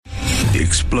The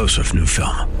explosive new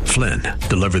film, Flynn,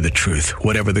 deliver the truth,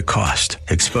 whatever the cost,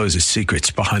 exposes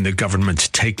secrets behind the government's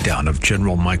takedown of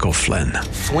General Michael Flynn.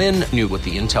 Flynn knew what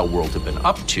the intel world had been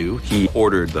up to. He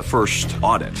ordered the first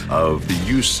audit of the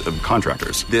use of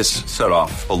contractors. This set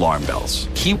off alarm bells.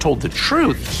 He told the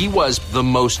truth. He was the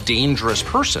most dangerous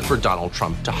person for Donald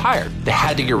Trump to hire. They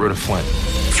had to get rid of Flynn.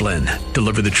 Flynn,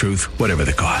 deliver the truth, whatever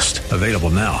the cost. Available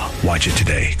now. Watch it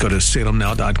today. Go to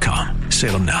salemnow.com.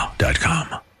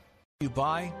 salemnow.com.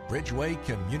 By Bridgeway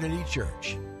Community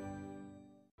Church.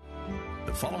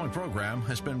 The following program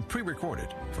has been pre-recorded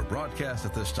for broadcast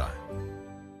at this time.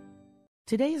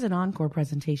 Today is an encore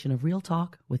presentation of Real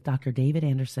Talk with Dr. David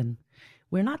Anderson.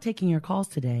 We're not taking your calls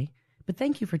today, but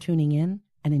thank you for tuning in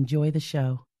and enjoy the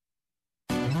show.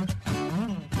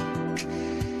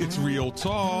 It's Real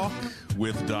Talk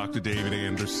with Dr. David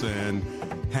Anderson.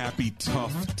 Happy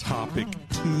Tough Topic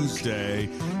Tuesday.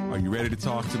 Are you ready to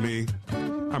talk to me?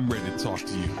 I'm ready to talk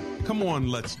to you. Come on,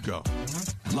 let's go.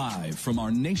 Live from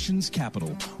our nation's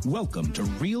capital, welcome to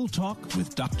Real Talk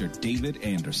with Dr. David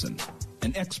Anderson.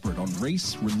 An expert on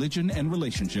race, religion, and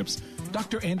relationships,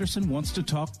 Dr. Anderson wants to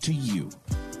talk to you.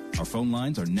 Our phone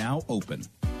lines are now open.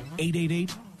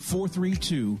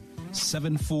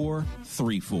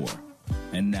 888-432-7434.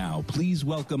 And now, please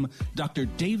welcome Dr.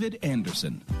 David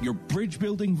Anderson, your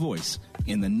bridge-building voice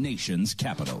in the nation's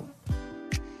capital.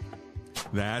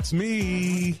 That's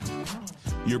me,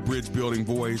 your bridge-building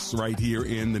voice right here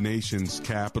in the nation's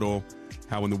capital.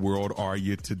 How in the world are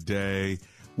you today?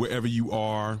 Wherever you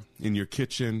are, in your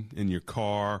kitchen, in your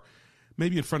car,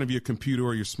 maybe in front of your computer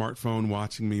or your smartphone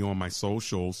watching me on my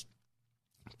socials.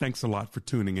 Thanks a lot for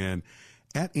tuning in.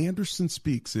 At Anderson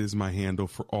Speaks is my handle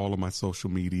for all of my social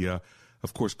media.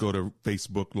 Of course, go to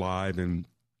Facebook Live and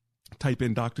type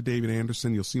in Dr. David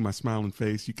Anderson. You'll see my smiling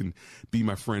face. You can be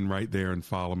my friend right there and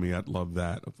follow me. I'd love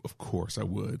that. Of course, I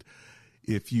would.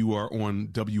 If you are on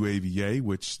WAVA,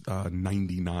 which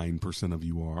 99% of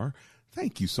you are,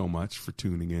 thank you so much for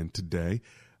tuning in today.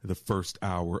 The first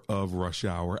hour of Rush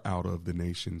Hour out of the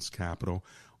nation's capital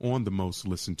on the most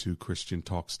listened to Christian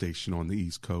talk station on the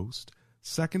East Coast.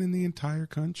 Second in the entire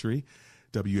country,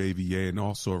 WAVA, and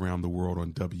also around the world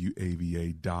on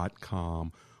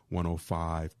WAVA.com,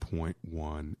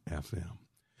 105.1 FM.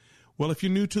 Well, if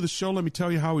you're new to the show, let me tell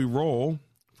you how we roll.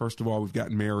 First of all, we've got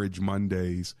Marriage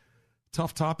Mondays,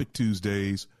 Tough Topic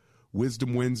Tuesdays,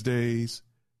 Wisdom Wednesdays,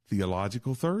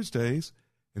 Theological Thursdays,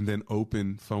 and then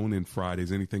open phone-in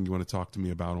Fridays. Anything you want to talk to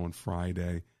me about on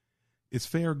Friday, it's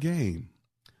fair game.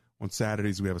 On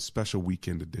Saturdays, we have a special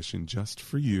weekend edition just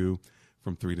for you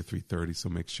from 3 to 3:30, so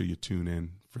make sure you tune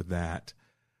in for that.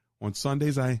 On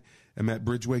Sundays, I am at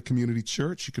Bridgeway Community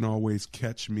Church. You can always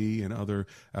catch me and other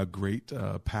great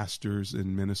pastors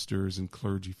and ministers and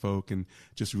clergy folk and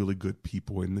just really good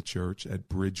people in the church at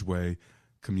Bridgeway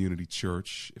Community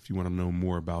Church. If you want to know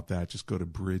more about that, just go to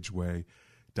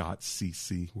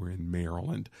bridgeway.cc. We're in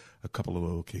Maryland, a couple of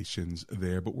locations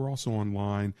there, but we're also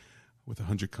online with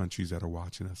 100 countries that are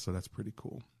watching us, so that's pretty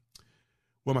cool.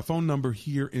 Well, my phone number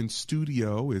here in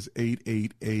studio is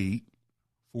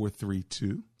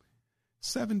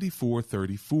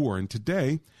 888-432-7434. And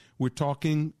today we're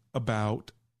talking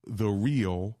about the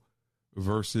real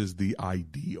versus the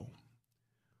ideal.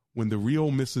 When the real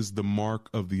misses the mark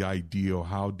of the ideal,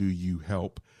 how do you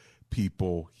help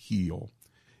people heal?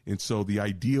 And so the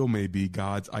ideal may be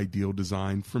God's ideal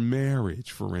design for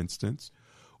marriage, for instance,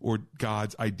 or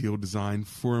God's ideal design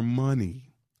for money,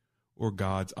 or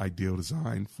God's ideal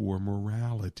design for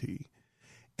morality.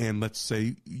 And let's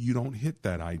say you don't hit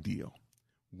that ideal.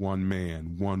 One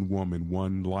man, one woman,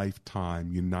 one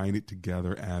lifetime, united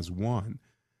together as one.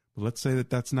 But let's say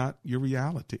that that's not your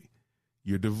reality.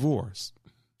 You're divorced,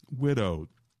 widowed,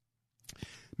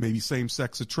 maybe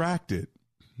same-sex attracted,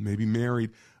 maybe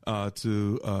married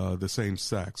to the same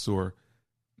sex, or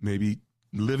maybe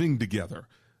living together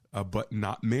but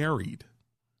not married,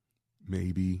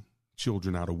 maybe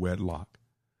children out of wedlock,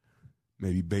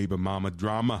 maybe baby mama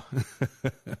drama.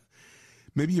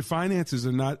 Maybe your finances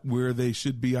are not where they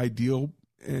should be ideal,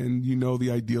 and you know the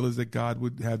ideal is that God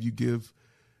would have you give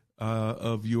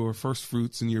of your first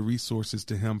fruits and your resources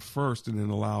to him first, and then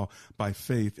allow by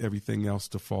faith everything else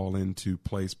to fall into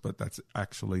place, but that's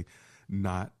actually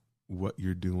not what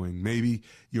you're doing. Maybe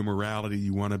your morality,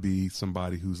 you want to be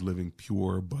somebody who's living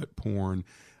pure, but porn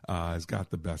has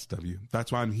got the best of you.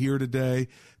 That's why I'm here today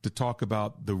to talk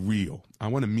about the real. I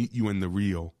want to meet you in the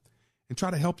real and try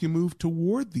to help you move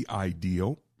toward the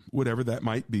ideal, whatever that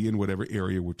might be in whatever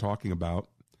area we're talking about.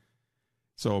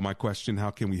 So my question, how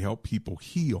can we help people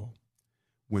heal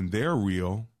when their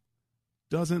real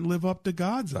doesn't live up to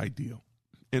God's ideal?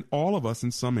 And all of us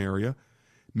in some area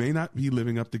may not be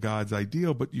living up to God's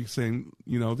ideal, but you're saying,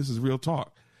 this is real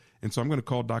talk. And so I'm going to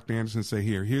call Dr. Anderson and say,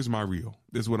 here's my real.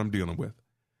 This is what I'm dealing with.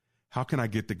 How can I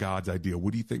get to God's ideal?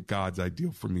 What do you think God's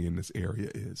ideal for me in this area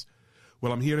is?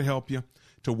 Well, I'm here to help you,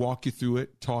 to walk you through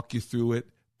it, talk you through it,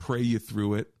 pray you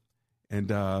through it,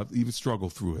 and even struggle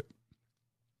through it.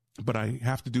 But I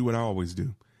have to do what I always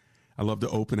do. I love to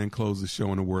open and close the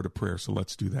show in a word of prayer, so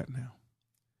let's do that now.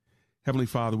 Heavenly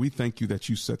Father, we thank you that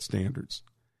you set standards.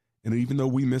 And even though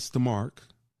we missed the mark,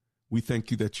 we thank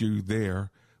you that you're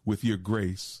there with your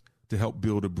grace to help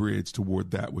build a bridge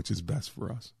toward that which is best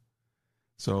for us.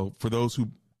 So for those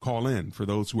who call in, for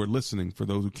those who are listening, for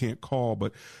those who can't call,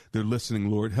 but they're listening,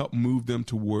 Lord, help move them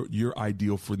toward your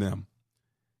ideal for them.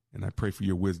 And I pray for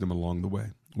your wisdom along the way.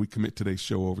 We commit today's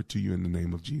show over to you in the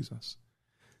name of Jesus.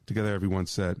 Together, everyone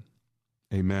said,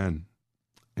 amen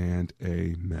and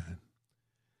amen.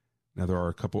 Now, there are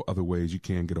a couple other ways you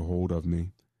can get a hold of me.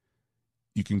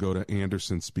 You can go to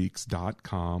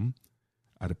andersonspeaks.com.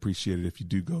 I'd appreciate it if you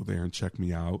do go there and check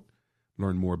me out.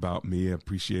 Learn more about me. I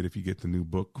appreciate if you get the new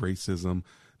book, Gracism,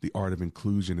 The Art of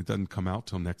Inclusion. It doesn't come out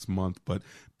till next month, but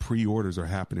pre-orders are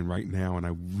happening right now, and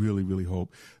I really, really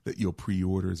hope that you'll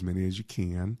pre-order as many as you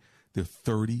can. They're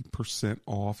 30%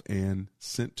 off and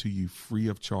sent to you free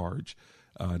of charge,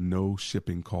 no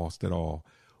shipping cost at all.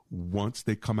 Once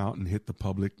they come out and hit the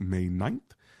public May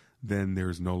 9th, then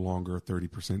there's no longer a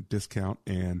 30% discount,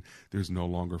 and there's no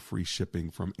longer free shipping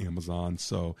from Amazon.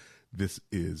 So this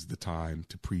is the time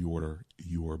to pre-order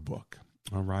your book.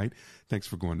 All right. Thanks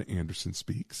for going to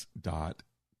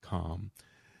andersonspeaks.com.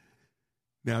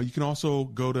 Now, you can also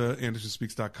go to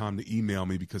andersonspeaks.com to email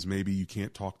me, because maybe you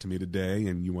can't talk to me today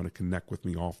and you want to connect with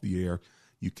me off the air.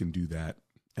 You can do that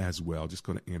as well. Just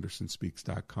go to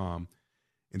andersonspeaks.com.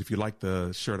 And if you like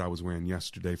the shirt I was wearing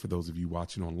yesterday, for those of you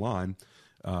watching online,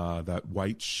 that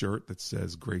white shirt that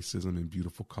says Gracism in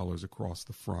beautiful colors across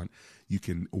the front, you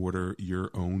can order your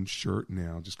own shirt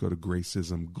now. Just go to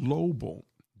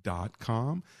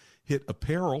gracismglobal.com, hit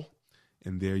apparel,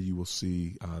 and there you will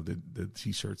see the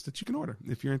T-shirts that you can order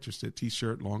if you're interested.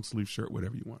 T-shirt, long sleeve shirt,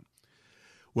 whatever you want.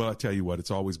 Well, I tell you what,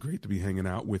 it's always great to be hanging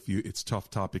out with you. It's Tough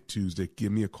Topic Tuesday.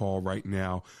 Give me a call right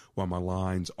now while my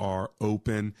lines are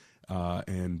open.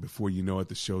 And before you know it,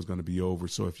 the show's going to be over.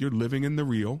 So if you're living in the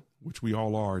real, which we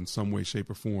all are in some way, shape,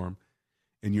 or form,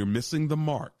 and you're missing the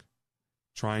mark,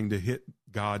 trying to hit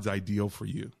God's ideal for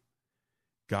you,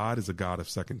 God is a God of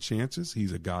second chances.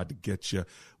 He's a God to get you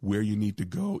where you need to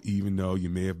go, even though you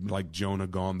may have, like Jonah,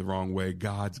 gone the wrong way.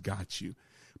 God's got you,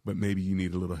 but maybe you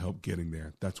need a little help getting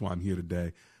there. That's why I'm here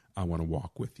today. I want to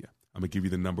walk with you. I'm going to give you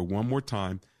the number one more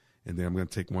time, and then I'm going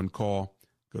to take one call,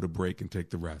 go to break, and take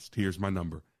the rest. Here's my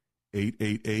number.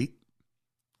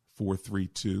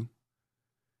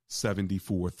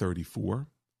 888-432-7434.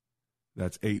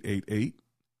 That's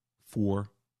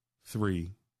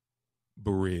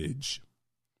 888-43-BRIDGE.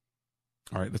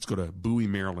 All right, let's go to Bowie,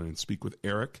 Maryland, and speak with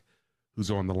Eric, who's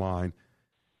on the line.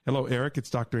 Hello, Eric. It's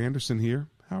Dr. Anderson here.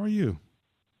 How are you?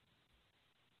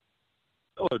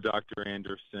 Hello, Dr.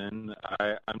 Anderson.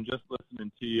 I'm just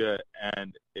listening to you,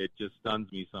 and it just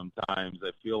stuns me sometimes.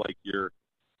 I feel like you're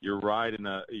riding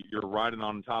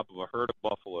on top of a herd of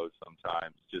buffaloes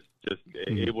sometimes, just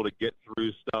able to get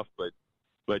through stuff. But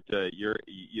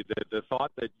the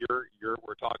thought that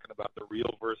we're talking about the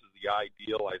real versus the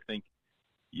ideal. I think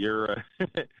your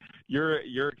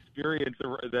experience,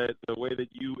 the way that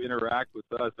you interact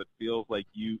with us, it feels like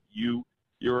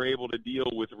you're able to deal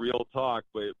with real talk,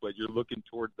 but you're looking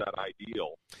towards that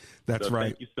ideal. That's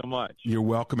right. Thank you so much. You're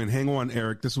welcome. And hang on,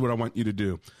 Eric. This is what I want you to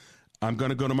do. I'm going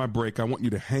to go to my break. I want you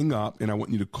to hang up, and I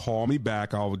want you to call me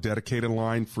back. I'll dedicate a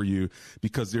line for you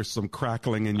because there's some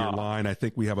crackling in your line. I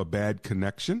think we have a bad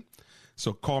connection.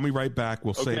 So call me right back.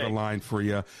 We'll save a line for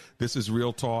you. This is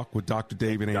Real Talk with Dr.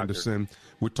 David Anderson.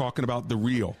 We're talking about the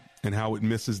real and how it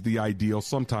misses the ideal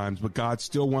sometimes, but God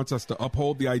still wants us to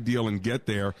uphold the ideal and get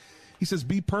there. He says,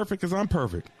 be perfect as I'm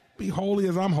perfect. Be holy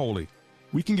as I'm holy.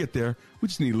 We can get there. We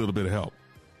just need a little bit of help.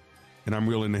 And I'm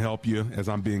willing to help you as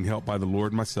I'm being helped by the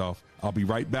Lord myself. I'll be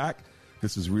right back.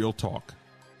 This is Real Talk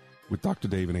with Dr.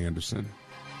 David Anderson.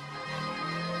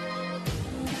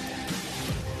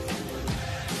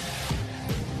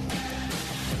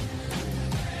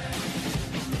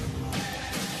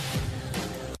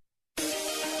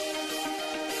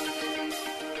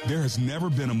 There has never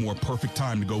been a more perfect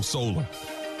time to go solar.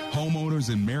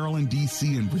 Homeowners in Maryland,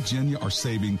 D.C., and Virginia are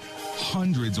saving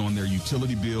hundreds on their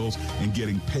utility bills and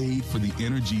getting paid for the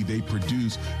energy they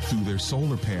produce through their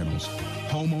solar panels.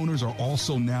 Homeowners are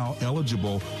also now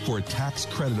eligible for a tax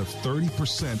credit of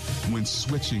 30% when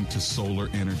switching to solar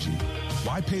energy.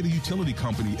 Why pay the utility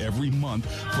company every month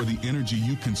for the energy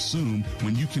you consume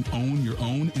when you can own your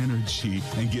own energy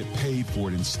and get paid for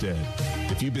it instead?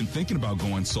 If you've been thinking about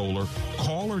going solar,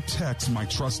 call or text my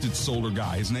trusted solar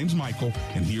guy. His name's Michael,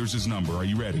 and here's his number. Are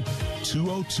you ready?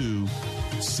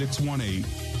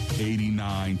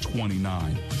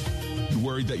 202-618-8929. You're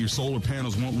worried that your solar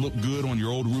panels won't look good on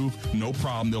your old roof? No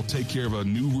problem. They'll take care of a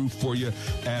new roof for you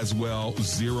as well.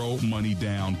 Zero money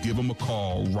down. Give them a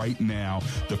call right now.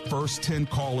 The first 10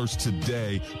 callers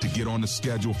today to get on the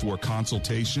schedule for a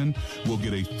consultation will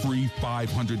get a free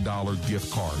 $500 gift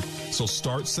card. So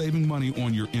start saving money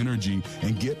on your energy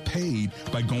and get paid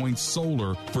by going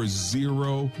solar for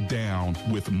zero down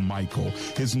with Michael.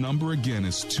 His number again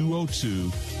is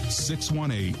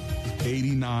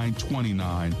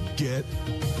 202-618-8929. Get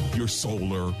your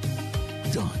solar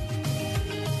done.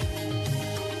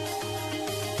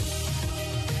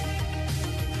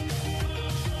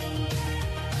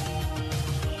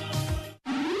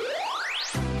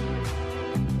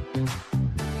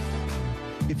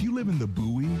 If you live in the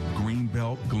Bowie,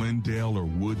 Greenbelt, Glendale, or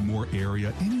Woodmore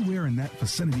area, anywhere in that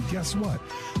vicinity, guess what?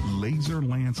 Laser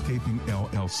Landscaping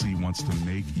LLC wants to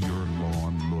make your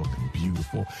lawn look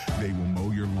beautiful. They will mow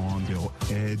your lawn. They'll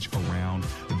edge around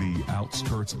the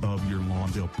outskirts of your lawn.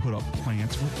 They'll put up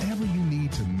plants, whatever you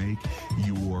need to make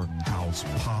your house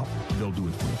pop. They'll do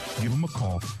it for you. Give them a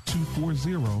call,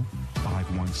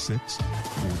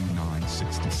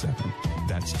 240-516-4967.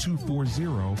 That's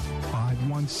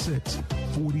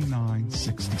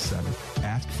 240-516-4967.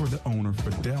 Ask for the owner,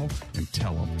 Fidel, and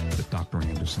tell them that Dr.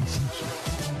 Anderson sent you.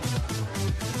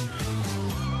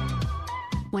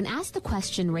 When asked the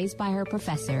question raised by her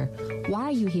professor, why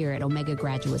are you here at Omega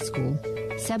Graduate School?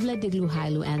 Sebla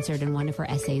Digluhailu answered in one of her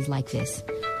essays like this: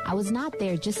 I was not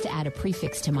there just to add a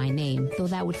prefix to my name, though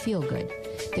that would feel good.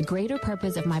 The greater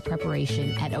purpose of my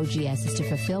preparation at OGS is to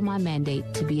fulfill my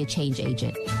mandate to be a change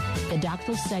agent. The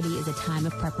doctoral study is a time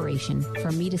of preparation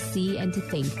for me to see and to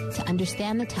think, to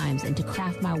understand the times, and to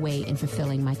craft my way in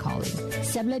fulfilling my calling.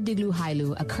 Sebla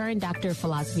Digluhailu, a current Doctor of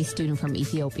Philosophy student from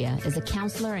Ethiopia, is a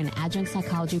counselor and adjunct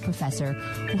psychology professor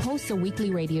who hosts a weekly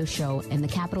radio show in the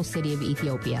capital city of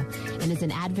Ethiopia and is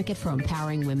an advocate for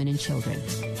empowering women and children.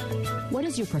 What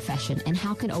is your profession, and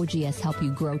how can OGS help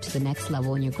you grow to the next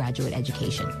level in your graduate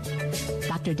education?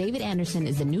 Dr. David Anderson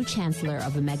is the new chancellor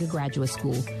of Omega Graduate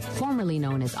School, formerly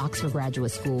known as Oxford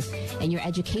Graduate School, and your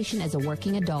education as a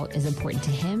working adult is important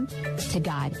to him, to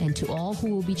God, and to all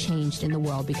who will be changed in the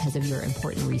world because of your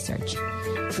important research.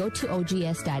 Go to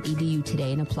ogs.edu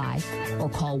today and apply, or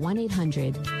call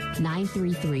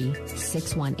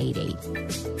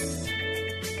 1-800-933-6188.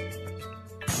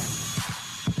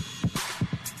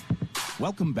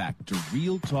 Welcome back to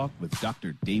Real Talk with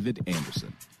Dr. David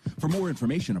Anderson. For more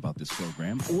information about this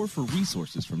program or for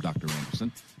resources from Dr.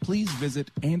 Anderson, please visit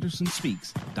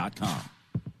andersonspeaks.com.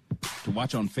 To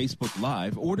watch on Facebook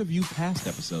Live or to view past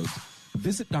episodes,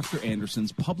 visit Dr.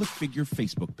 Anderson's public figure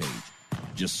Facebook page.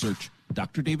 Just search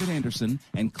Dr. David Anderson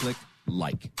and click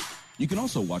like. You can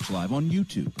also watch live on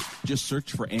YouTube. Just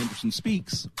search for Anderson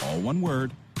Speaks, all one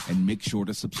word, and make sure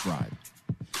to subscribe.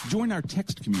 Join our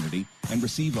text community and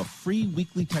receive a free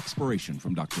weekly textpiration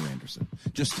from Dr. Anderson.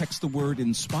 Just text the word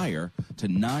INSPIRE to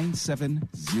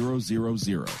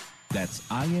 97000. That's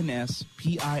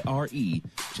INSPIRE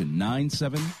to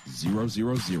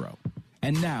 97000.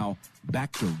 And now,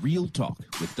 back to Real Talk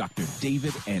with Dr.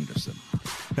 David Anderson.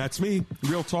 That's me,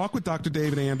 Real Talk with Dr.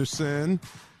 David Anderson.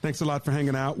 Thanks a lot for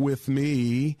hanging out with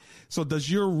me. So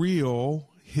does your real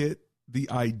hit the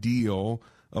ideal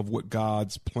of what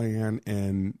God's plan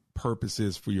and purpose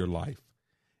is for your life?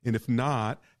 And if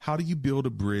not, how do you build a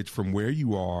bridge from where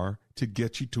you are to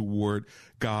get you toward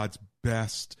God's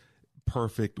best,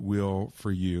 perfect will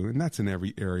for you? And that's in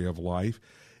every area of life.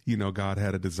 You know, God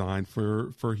had a design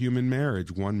for human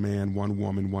marriage, one man, one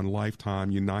woman, one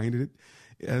lifetime, united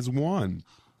as one.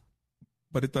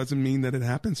 But it doesn't mean that it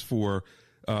happens for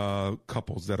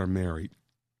couples that are married.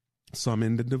 Some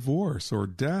end in divorce or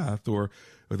death, or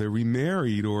they're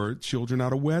remarried, or children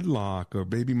out of wedlock, or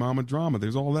baby mama drama.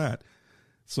 There's all that.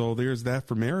 So there's that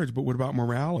for marriage. But what about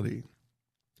morality?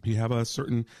 You have a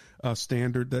certain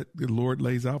standard that the Lord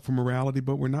lays out for morality,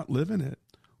 but we're not living it.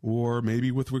 Or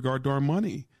maybe with regard to our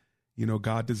money, you know,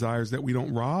 God desires that we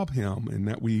don't rob him and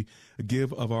that we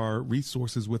give of our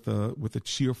resources with a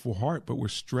cheerful heart, but we're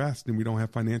stressed and we don't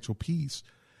have financial peace.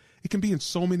 It can be in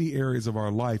so many areas of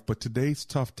our life, but today's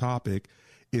tough topic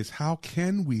is how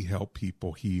can we help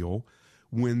people heal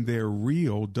when their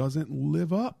real doesn't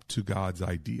live up to God's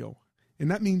ideal?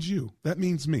 And that means you. That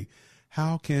means me.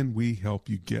 How can we help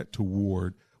you get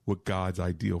toward what God's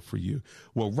ideal for you?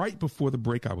 Well, right before the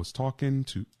break, I was talking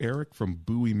to Eric from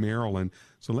Bowie, Maryland.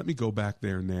 So let me go back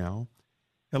there now.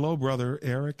 Hello, brother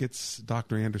Eric. It's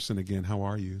Dr. Anderson again. How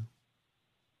are you?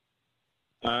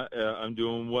 I'm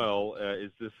doing well.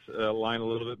 Is this line a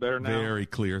little bit better now? Very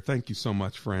clear. Thank you so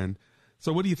much, friend.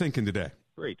 So what are you thinking today?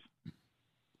 Great.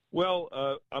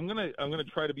 Well, I'm gonna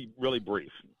try to be really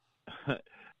brief.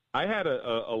 I had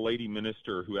a lady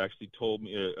minister who actually told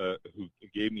me, who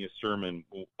gave me a sermon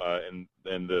in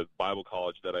the Bible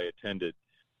college that I attended,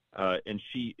 and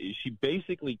she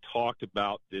basically talked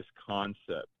about this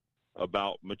concept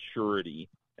about maturity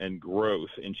and growth,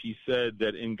 and she said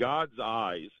that in God's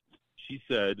eyes, she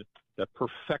said that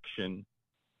perfection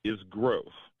is growth.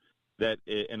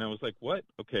 And I was like, what?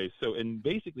 Okay, so and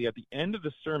basically at the end of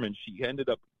the sermon, she ended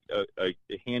up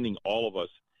handing all of us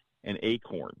an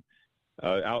acorn.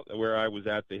 Out where I was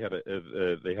at, they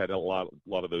had a lot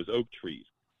of those oak trees.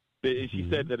 She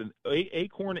said that an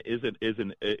acorn is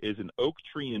an oak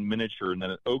tree in miniature, and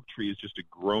then an oak tree is just a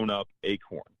grown-up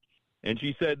acorn. And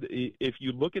she said, if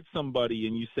you look at somebody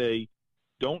and you say,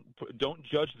 don't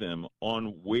judge them on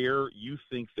where you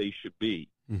think they should be.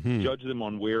 Mm-hmm. Judge them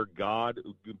on where God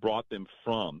brought them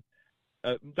from.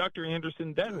 Dr.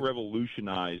 Anderson, that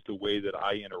revolutionized the way that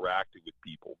I interacted with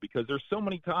people, because there's so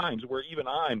many times where even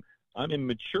I'm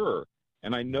immature,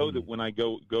 and I know that when I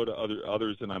go to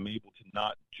others and I'm able to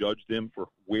not judge them for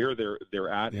where they're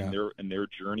at in their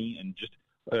journey, and just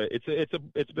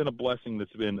it's been a blessing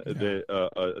that's been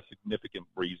a significant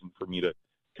reason for me to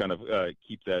kind of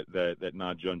keep that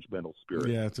non-judgmental spirit.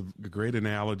 Yeah, it's a great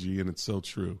analogy, and it's so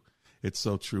true. It's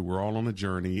so true. We're all on a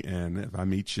journey, and if I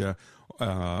meet you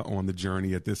on the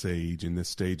journey at this age, in this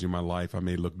stage in my life, I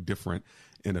may look different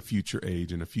in a future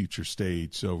age, in a future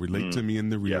stage. So relate to me in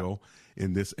the real,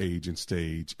 in this age and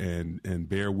stage, and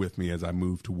bear with me as I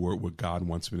move toward what God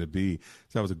wants me to be.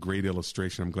 So that was a great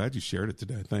illustration. I'm glad you shared it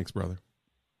today. Thanks, brother.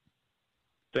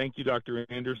 Thank you, Dr.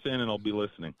 Anderson, and I'll be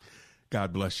listening.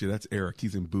 God bless you. That's Eric.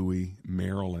 He's in Bowie,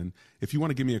 Maryland. If you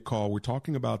want to give me a call, we're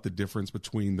talking about the difference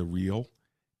between the real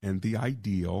and the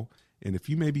ideal. And if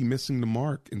you may be missing the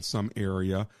mark in some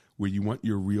area where you want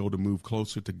your real to move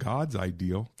closer to God's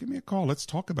ideal, give me a call. Let's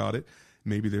talk about it.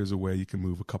 Maybe there's a way you can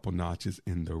move a couple notches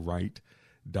in the right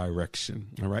direction.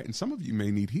 All right. And some of you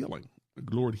may need healing.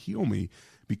 Lord, heal me,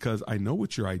 because I know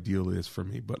what your ideal is for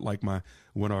me. But like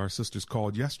one of our sisters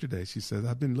called yesterday, she says,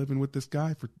 I've been living with this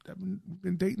guy I've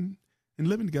been dating and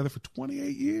living together for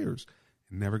 28 years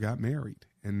and never got married.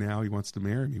 And now he wants to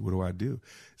marry me. What do I do?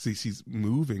 See, she's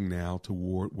moving now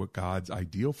toward what God's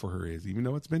ideal for her is, even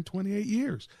though it's been 28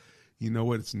 years. You know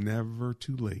what? It's never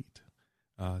too late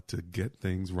to get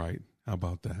things right. How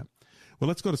about that? Well,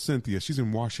 let's go to Cynthia. She's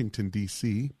in Washington,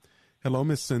 D.C. Hello,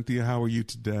 Miss Cynthia. How are you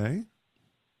today?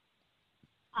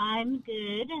 I'm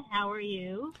good. How are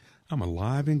you? I'm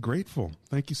alive and grateful.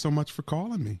 Thank you so much for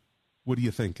calling me. What are you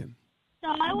thinking? So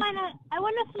I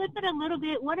wanna flip it a little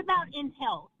bit. What about in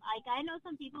health? Like, I know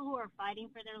some people who are fighting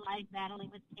for their life, battling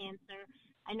with cancer.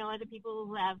 I know other people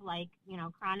who have,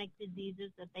 chronic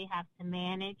diseases that they have to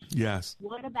manage. Yes.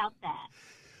 What about that?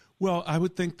 Well, I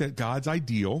would think that God's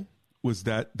ideal was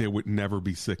that there would never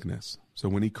be sickness. So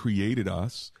when he created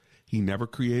us, he never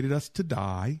created us to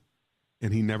die,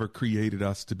 and he never created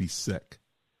us to be sick.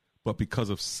 But because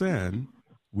of sin,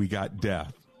 we got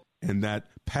death. And that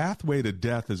pathway to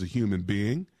death as a human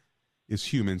being is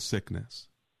human sickness.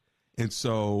 And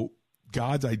so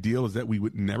God's ideal is that we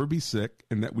would never be sick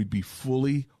and that we'd be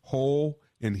fully whole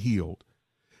and healed.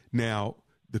 Now,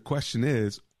 the question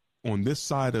is, on this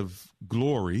side of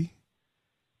glory,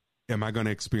 am I going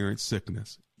to experience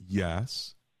sickness?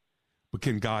 Yes. But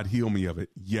can God heal me of it?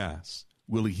 Yes.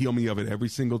 Will he heal me of it every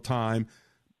single time?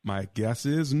 My guess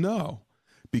is no,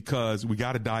 because we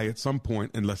got to die at some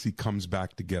point unless he comes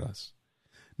back to get us.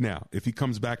 Now, if he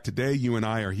comes back today, you and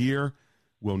I are here,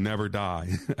 we'll never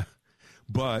die.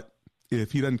 But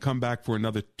if he doesn't come back for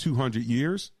another 200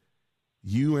 years,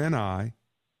 you and I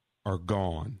are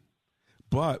gone.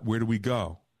 But where do we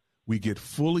go? We get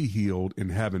fully healed in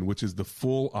heaven, which is the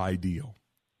full ideal.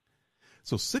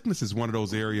 So sickness is one of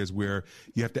those areas where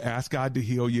you have to ask God to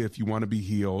heal you. If you want to be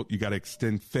healed, you got to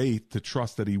extend faith to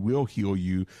trust that he will heal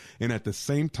you. And at the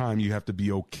same time, you have to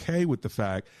be okay with the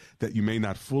fact that you may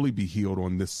not fully be healed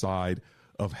on this side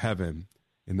of heaven.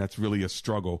 And that's really a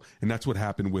struggle. And that's what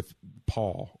happened with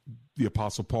Paul. The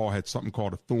Apostle Paul had something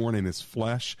called a thorn in his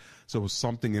flesh. So it was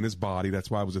something in his body. That's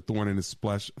why it was a thorn in his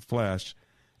flesh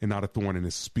and not a thorn in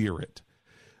his spirit.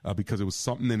 because it was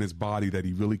something in his body that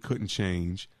he really couldn't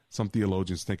change. Some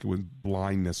theologians think it was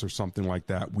blindness or something like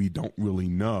that. We don't really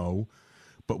know,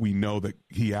 but we know that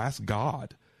he asked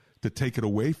God to take it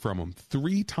away from him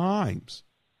 3 times.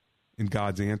 And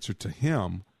God's answer to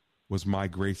him was, my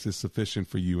grace is sufficient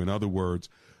for you. In other words,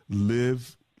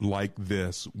 live like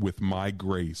this with my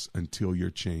grace until your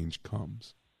change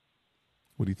comes.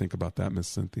 What do you think about that, Miss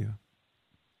Cynthia?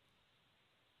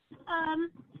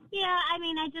 Yeah, I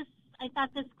mean, I thought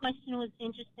this question was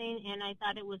interesting, and I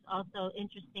thought it was also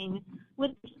interesting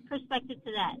with perspective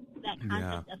to that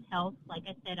concept of health. Like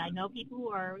I said, I know people who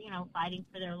are, fighting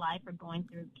for their life or going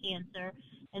through cancer,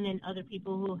 and then other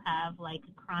people who have, like,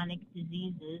 chronic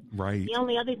diseases. Right. The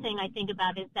only other thing I think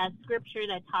about is that scripture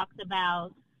that talks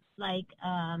about, like,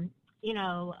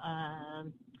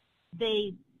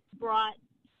 they brought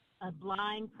a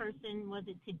blind person, was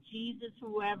it to Jesus,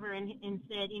 whoever, and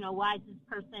said, why is this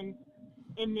person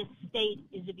in this state?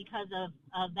 Is it because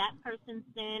of that person's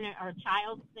sin or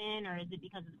child's sin, or is it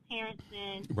because of the parent's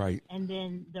sin? Right. And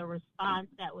then the response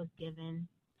that was given.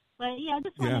 But yeah, I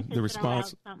just wanted to the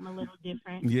response, throw out something a little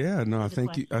different. Yeah, no, I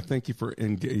thank you for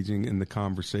engaging in the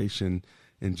conversation.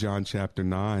 In John chapter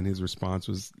 9, his response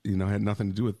was, had nothing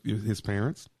to do with his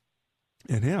parents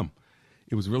and him.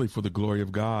 It was really for the glory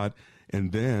of God.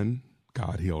 And then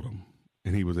God healed him,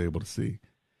 and he was able to see.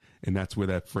 And that's where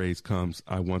that phrase comes.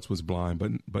 I once was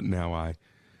blind, but now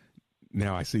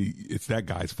I see. It's that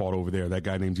guy's fault over there. That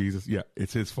guy named Jesus. Yeah,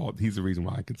 it's his fault. He's the reason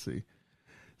why I can see.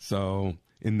 So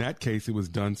in that case, it was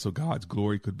done so God's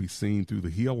glory could be seen through the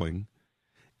healing.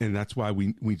 And that's why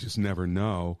we just never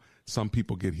know. Some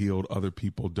people get healed, other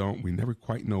people don't. We never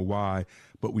quite know why,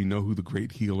 but we know who the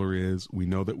great healer is. We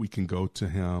know that we can go to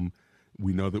him.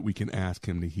 We know that we can ask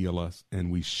him to heal us, and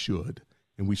we should.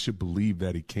 And we should believe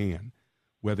that he can.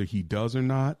 Whether he does or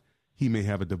not, he may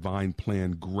have a divine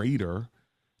plan greater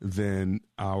than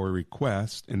our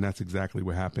request, and that's exactly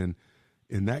what happened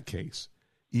in that case.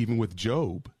 Even with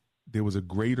Job, there was a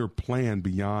greater plan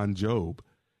beyond Job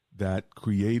that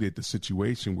created the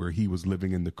situation where he was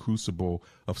living in the crucible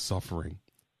of suffering.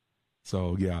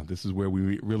 So, yeah, this is where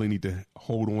we really need to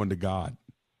hold on to God.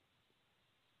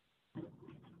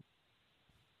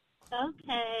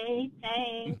 Okay,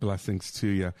 thanks. Blessings to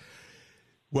you.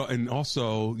 Well, and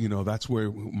also, that's where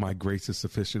my grace is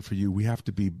sufficient for you. We have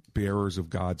to be bearers of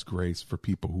God's grace for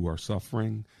people who are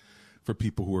suffering, for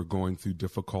people who are going through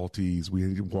difficulties. We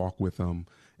need to walk with them,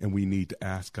 and we need to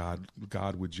ask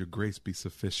God, would your grace be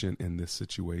sufficient in this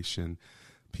situation?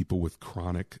 People with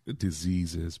chronic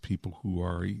diseases, people who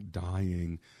are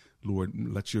dying. Lord,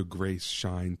 let your grace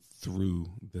shine through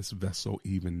this vessel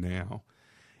even now.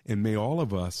 And may all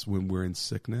of us, when we're in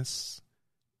sickness,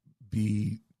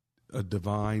 be a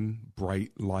divine,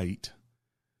 bright light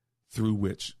through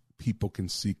which people can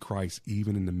see Christ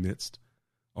even in the midst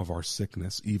of our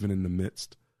sickness, even in the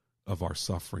midst of our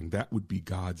suffering. That would be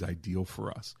God's ideal for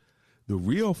us. The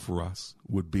real for us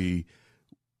would be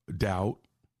doubt,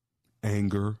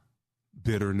 anger,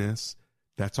 bitterness.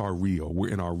 That's our real. We're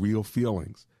in our real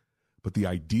feelings. But the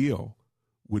ideal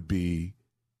would be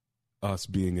us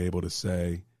being able to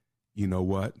say, you know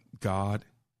what, God,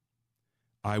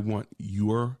 I want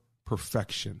your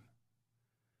perfection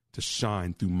to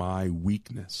shine through my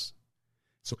weakness.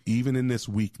 So even in this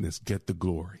weakness, get the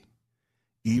glory.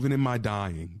 Even in my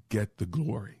dying, get the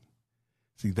glory.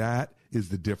 See, that is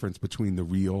the difference between the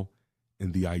real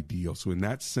and the ideal. So in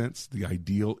that sense, the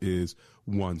ideal is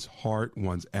one's heart,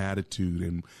 one's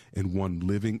attitude, and one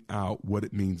living out what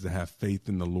it means to have faith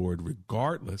in the Lord,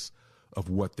 regardless of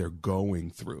what they're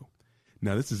going through.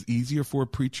 Now, this is easier for a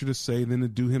preacher to say than to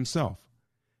do himself.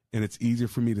 And it's easier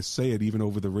for me to say it even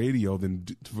over the radio than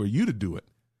for you to do it.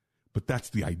 But that's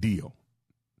the ideal.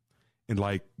 And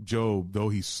like Job, though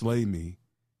he slay me,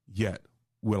 yet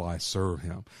will I serve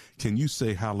him. Can you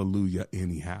say hallelujah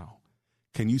anyhow?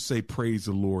 Can you say praise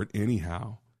the Lord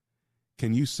anyhow?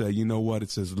 Can you say, you know what?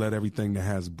 It says, let everything that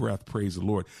has breath praise the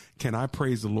Lord. Can I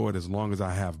praise the Lord as long as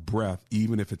I have breath,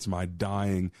 even if it's my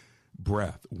dying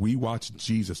breath? We watched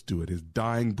Jesus do it. His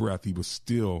dying breath, he was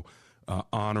still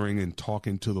honoring and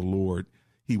talking to the Lord.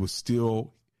 He was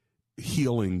still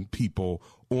healing people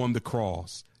on the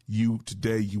cross.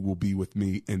 Today you will be with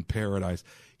me in paradise.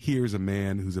 Here's a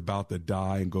man who's about to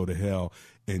die and go to hell,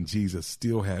 and Jesus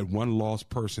still had one lost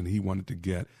person he wanted to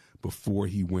get before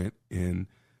he went in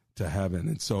to heaven.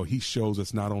 And so he shows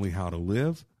us not only how to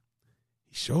live,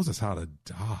 he shows us how to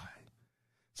die.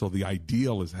 So the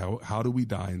ideal is how do we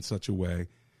die in such a way,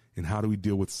 and how do we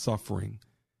deal with suffering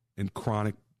and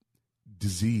chronic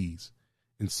disease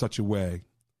in such a way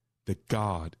that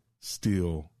God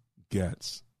still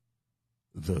gets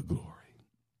the glory.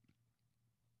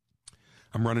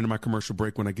 I'm running to my commercial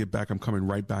break. When I get back, I'm coming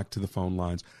right back to the phone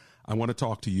lines. I want to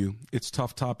talk to you. It's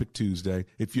Tough Topic Tuesday.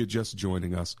 If you're just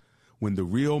joining us, when the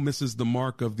real misses the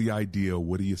mark of the ideal,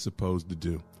 what are you supposed to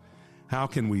do? How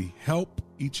can we help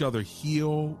each other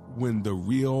heal when the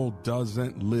real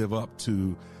doesn't live up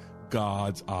to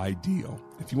God's ideal?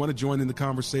 If you want to join in the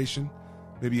conversation,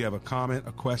 maybe you have a comment,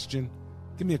 a question,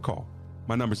 give me a call.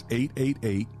 My number is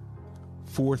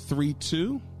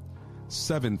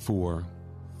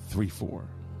 888-432-7434.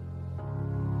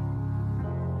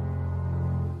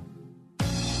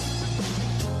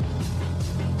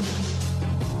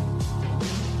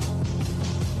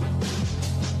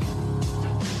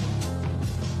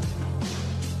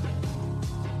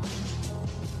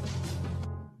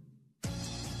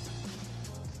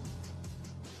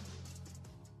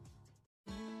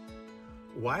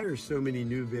 Why are so many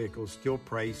new vehicles still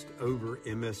priced over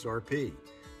MSRP?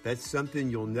 That's something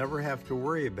you'll never have to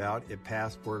worry about at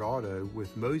Passport Auto,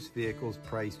 with most vehicles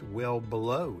priced well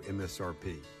below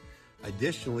MSRP.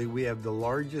 Additionally, we have the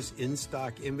largest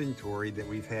in-stock inventory that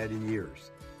we've had in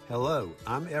years. Hello,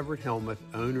 I'm Everett Helmuth,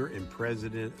 owner and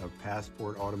president of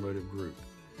Passport Automotive Group.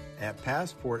 At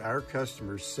Passport, our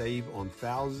customers save on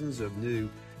thousands of new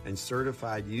and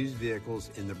certified used vehicles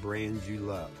in the brands you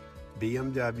love: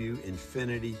 BMW,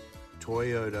 Infiniti,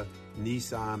 Toyota,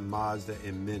 Nissan, Mazda,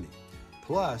 and Mini.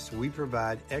 Plus, we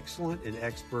provide excellent and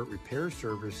expert repair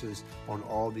services on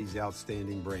all these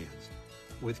outstanding brands.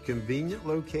 With convenient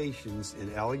locations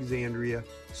in Alexandria,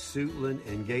 Suitland,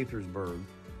 and Gaithersburg,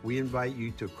 we invite you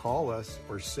to call us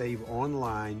or save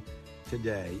online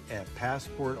today at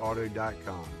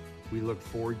PassportAuto.com. We look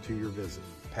forward to your visit.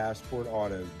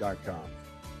 PassportAuto.com.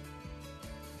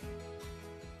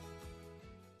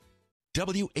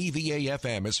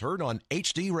 WAVA-FM is heard on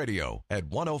HD Radio at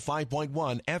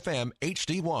 105.1 FM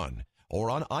HD1 or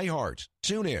on iHeart,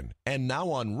 TuneIn, and now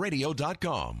on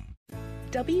radio.com.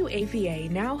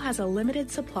 WAVA now has a limited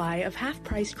supply of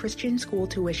half-price Christian school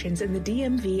tuitions in the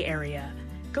DMV area.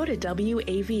 Go to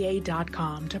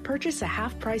WAVA.com to purchase a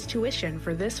half-price tuition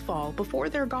for this fall before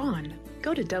they're gone.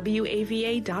 Go to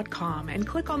WAVA.com and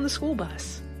click on the school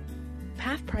bus.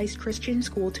 Half-price Christian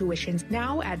school tuitions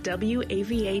now at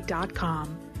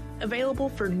WAVA.com. Available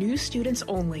for new students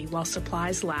only while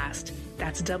supplies last.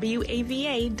 That's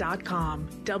WAVA.com.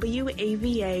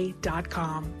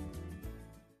 WAVA.com.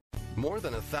 More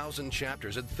than 1,000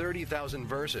 chapters and 30,000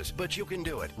 verses, but you can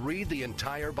do it. Read the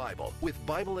entire Bible with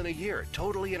Bible in a Year,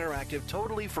 totally interactive,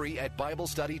 totally free at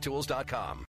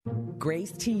BibleStudyTools.com.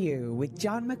 Grace to You with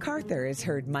John MacArthur is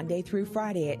heard Monday through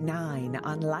Friday at 9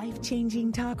 on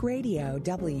Life-Changing Talk Radio,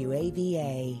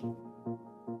 WAVA.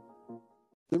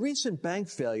 The recent bank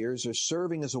failures are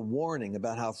serving as a warning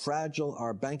about how fragile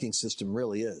our banking system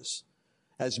really is.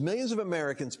 As millions of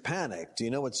Americans panic, do you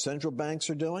know what central banks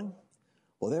are doing?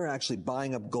 Well, they're actually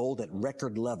buying up gold at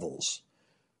record levels.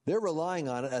 They're relying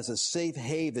on it as a safe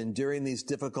haven during these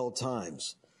difficult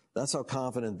times. That's how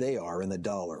confident they are in the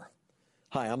dollar.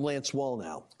 Hi, I'm Lance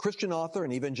Wallnau, Christian author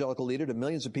and evangelical leader to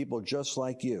millions of people just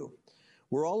like you.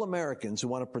 We're all Americans who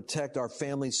want to protect our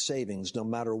family's savings no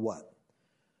matter what.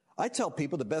 I tell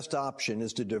people the best option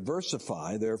is to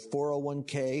diversify their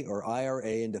 401k or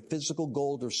IRA into physical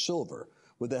gold or silver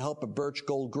with the help of Birch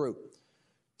Gold Group.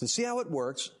 To see how it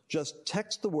works, just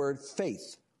text the word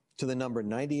FAITH to the number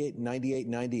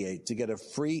 989898 to get a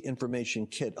free information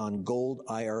kit on gold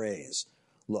IRAs.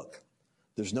 Look,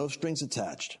 there's no strings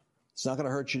attached. It's not going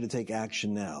to hurt you to take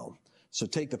action now. So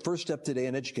take the first step today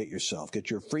and educate yourself.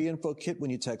 Get your free info kit when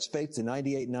you text FAITH to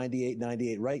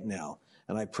 989898 right now.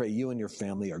 And I pray you and your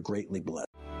family are greatly blessed.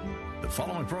 The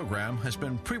following program has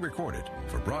been pre-recorded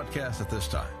for broadcast at this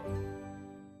time.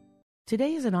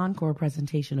 Today is an encore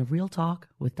presentation of Real Talk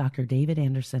with Dr. David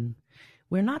Anderson.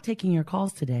 We're not taking your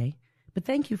calls today, but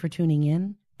thank you for tuning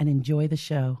in and enjoy the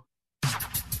show.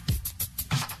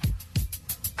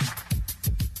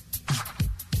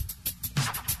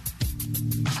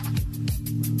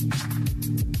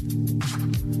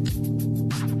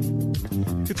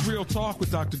 It's Real Talk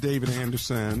with Dr. David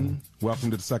Anderson.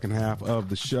 Welcome to the second half of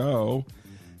the show.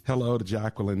 Hello to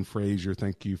Jacqueline Frazier.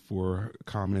 Thank you for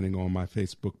commenting on my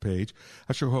Facebook page.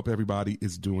 I sure hope everybody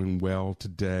is doing well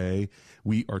today.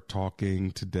 We are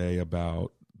talking today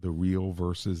about the real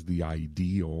versus the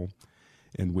ideal.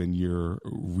 And when your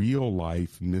real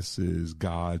life misses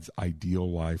God's ideal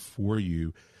life for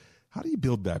you, how do you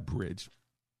build that bridge?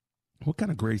 What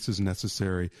kind of grace is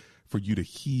necessary for you to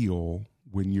heal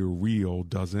when your real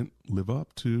doesn't live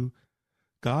up to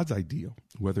God's ideal,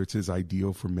 whether it's his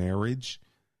ideal for marriage,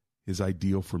 his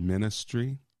ideal for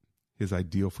ministry, his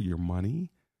ideal for your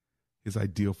money, his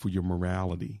ideal for your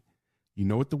morality? You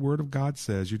know what the Word of God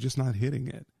says. You're just not hitting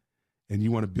it. And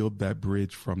you want to build that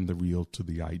bridge from the real to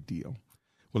the ideal.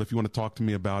 Well, if you want to talk to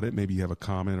me about it, maybe you have a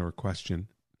comment or a question.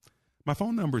 My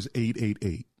phone number is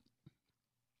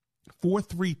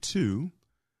 888-432-7434.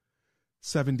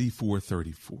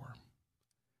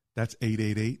 That's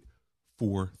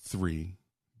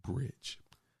 888-43-BRIDGE.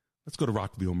 Let's go to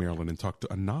Rockville, Maryland, and talk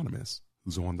to Anonymous,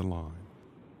 who's on the line.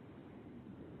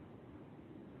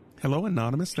 Hello,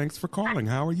 Anonymous. Thanks for calling.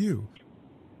 How are you?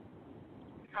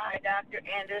 Hi, Dr.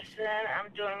 Anderson.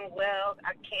 I'm doing well.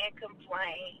 I can't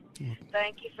complain.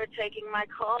 Thank you for taking my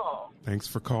call. Thanks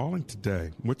for calling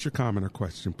today. What's your comment or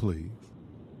question, please?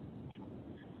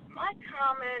 My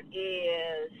comment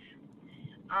is,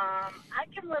 I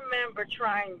can remember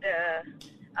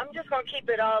I'm just going to keep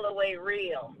it all the way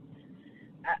real.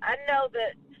 I know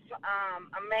that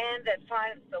a man that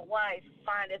finds a wife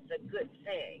findeth a good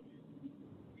thing.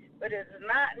 But it's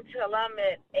not until I'm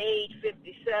at age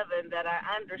 57 that I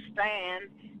understand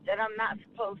that I'm not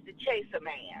supposed to chase a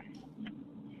man.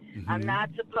 Mm-hmm. I'm not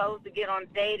supposed to get on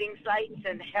dating sites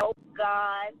and help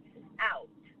God out.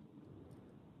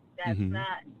 That's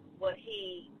not what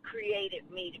he created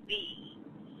me to be.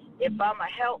 If I'm a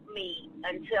helpmeet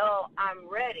until I'm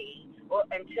ready or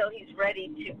until he's ready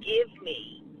to give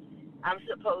me, I'm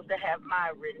supposed to have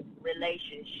my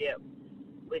relationship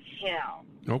with him.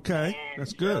 Okay,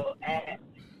 that's good. So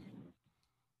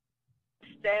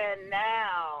stand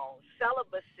now,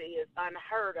 celibacy is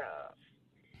unheard of.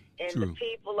 And True. The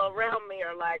people around me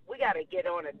are like, we got to get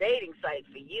on a dating site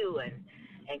for you and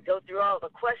go through all the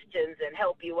questions and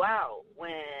help you out,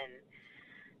 when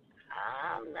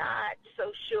I'm not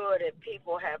so sure that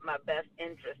people have my best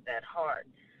interest at heart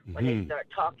when they start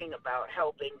talking about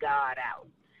helping God out.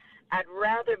 I'd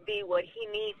rather be what he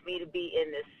needs me to be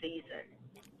in this season.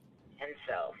 And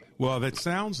so, well, that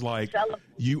sounds like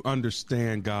you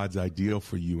understand God's ideal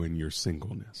for you in your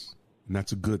singleness, and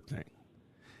that's a good thing.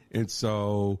 And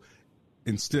so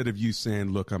instead of you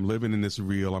saying, look, I'm living in this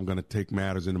real, I'm going to take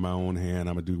matters into my own hand,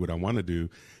 I'm going to do what I want to do,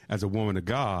 as a woman of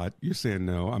God, you're saying,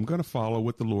 no, I'm going to follow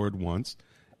what the Lord wants.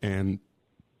 And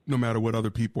no matter what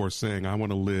other people are saying, I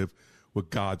want to live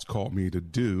what God's called me to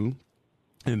do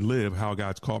and live how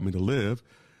God's called me to live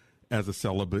as a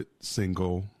celibate,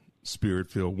 single,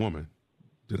 Spirit-filled woman.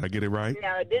 Did I get it right?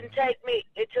 Now, it didn't take me.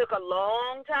 It took a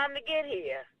long time to get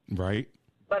here. Right.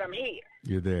 But I'm here.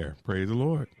 You're there. Praise the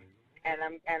Lord. And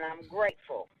I'm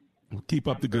grateful. Well, keep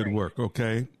up the good work,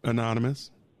 okay,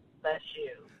 Anonymous? Bless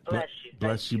you. Bless you.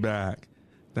 Bless you back.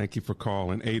 Thank you for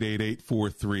calling.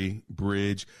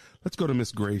 888-43-BRIDGE. Let's go to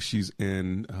Miss Grace. She's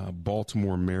in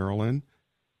Baltimore, Maryland.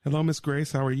 Hello, Miss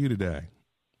Grace. How are you today?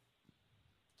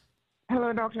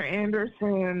 Hello, Dr.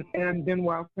 Anderson, and I'm doing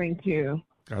well, thank you.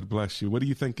 God bless you. What are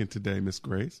you thinking today, Miss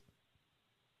Grace?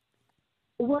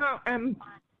 Well, I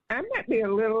might be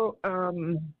a little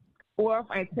off,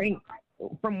 I think,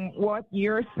 from what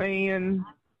you're saying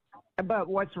about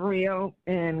what's real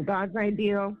and God's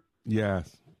ideal.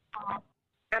 Yes.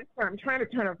 I'm trying to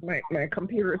turn off my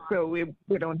computer so we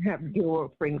don't have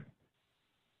dual things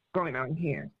going on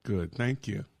here. Good, thank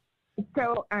you.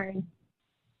 So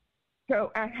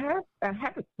I have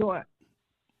a thought.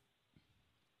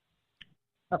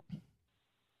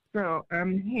 So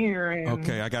I'm hearing.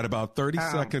 Okay, I got about 30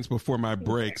 seconds before my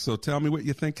break. So tell me what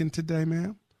you're thinking today,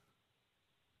 ma'am.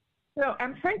 So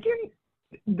I'm thinking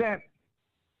that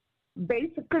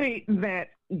basically that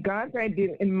God's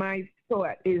idea in my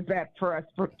thought is that for us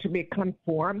to be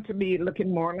conformed, to be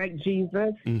looking more like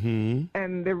Jesus. Mm-hmm.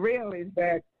 And the real is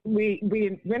that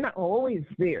we're not always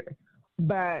there,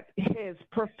 but his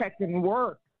perfecting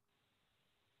work.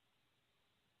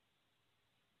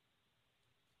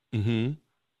 Mm-hmm.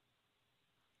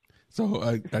 So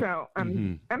I'm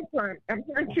sorry. I'm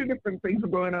hearing two different things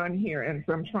going on here, and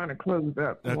so I'm trying to close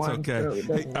up. That's okay.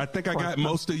 Hey, I think I got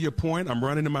most of your point. I'm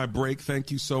running to my break.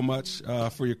 Thank you so much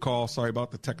for your call. Sorry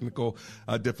about the technical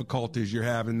difficulties you're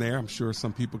having there. I'm sure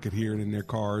some people could hear it in their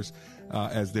cars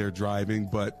as they're driving,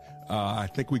 but I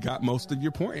think we got most of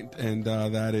your point, and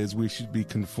that is we should be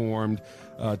conformed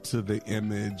to the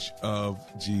image of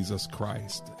Jesus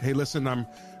Christ. Hey, listen, I'm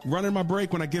running my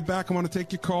break. When I get back, I want to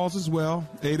take your calls as well.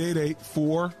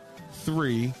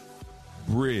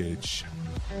 888-43-BRIDGE.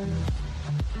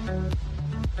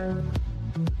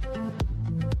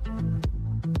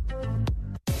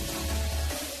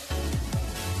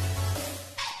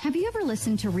 Have you ever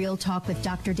listened to Real Talk with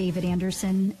Dr. David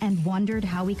Anderson and wondered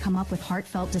how we come up with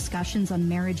heartfelt discussions on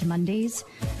Marriage Mondays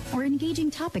or engaging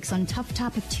topics on Tough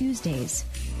Topic Tuesdays?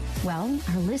 Well,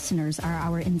 our listeners are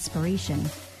our inspiration.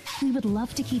 We would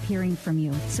love to keep hearing from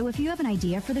you. So if you have an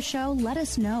idea for the show, let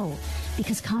us know,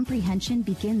 because comprehension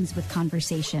begins with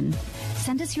conversation.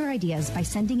 Send us your ideas by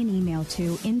sending an email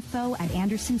to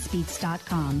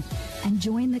info@andersonspeaks.com and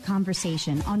join the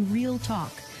conversation on Real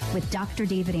Talk with Dr.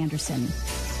 David Anderson.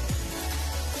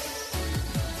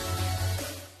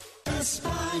 Best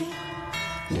Buy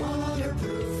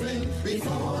waterproofing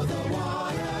before the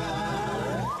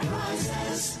water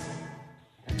rises.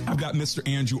 I've got Mr.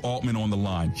 Andrew Altman on the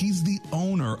line. He's the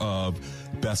owner of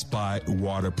Best Buy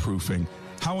Waterproofing.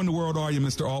 How in the world are you,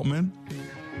 Mr. Altman?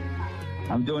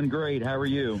 I'm doing great. How are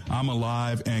you? I'm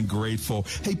alive and grateful.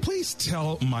 Hey, please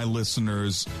tell my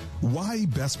listeners why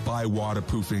Best Buy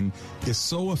Waterproofing is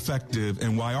so effective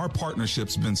and why our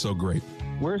partnership's been so great.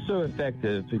 We're so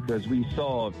effective because we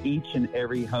solve each and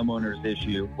every homeowner's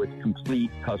issue with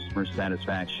complete customer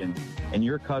satisfaction. And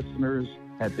your customers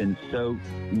have been so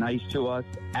nice to us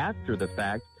after the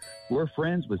fact. We're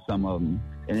friends with some of them,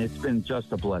 and it's been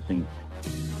just a blessing.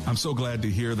 I'm so glad to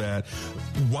hear that.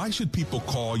 Why should people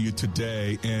call you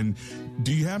today? And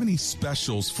do you have any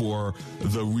specials for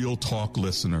the Real Talk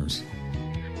listeners?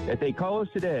 If they call us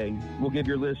today, we'll give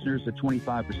your listeners a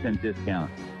 25%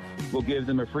 discount. We'll give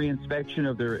them a free inspection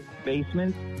of their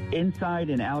basement,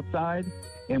 inside and outside.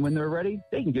 And when they're ready,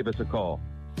 they can give us a call.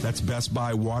 That's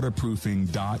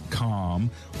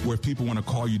bestbuywaterproofing.com, where if people want to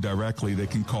call you directly, they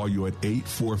can call you at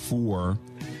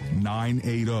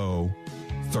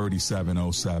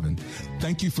 844-980-3707.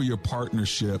 Thank you for your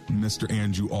partnership, Mr.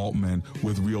 Andrew Altman,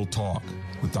 with Real Talk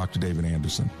with Dr. David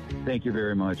Anderson. Thank you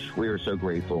very much. We are so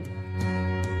grateful.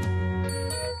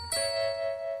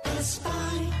 Best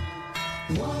Buy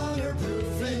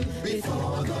waterproofing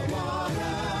before the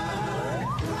water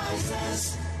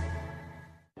rises.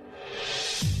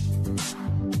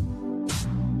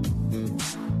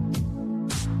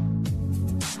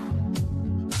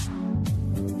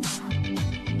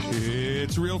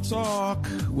 It's Real Talk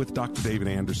with Dr. David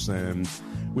Anderson.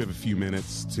 We have a few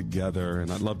minutes together, and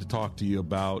I'd love to talk to you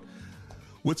about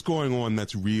what's going on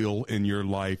that's real in your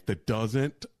life that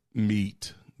doesn't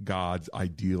meet God's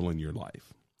ideal in your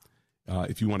life.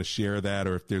 If you want to share that,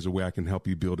 or if there's a way I can help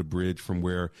you build a bridge from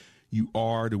where you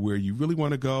are to where you really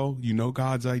want to go, you know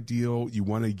God's ideal, you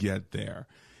want to get there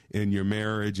in your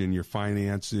marriage, in your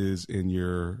finances, in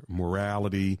your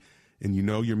morality, and you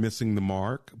know you're missing the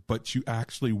mark, but you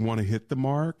actually want to hit the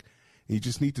mark, and you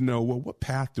just need to know, well, what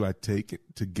path do I take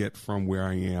to get from where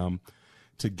I am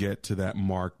to get to that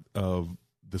mark of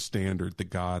the standard that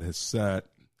God has set?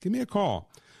 Give me a call.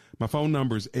 My phone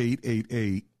number is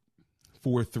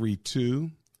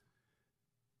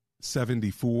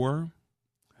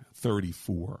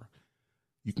 888-432-7434.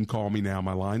 You can call me now.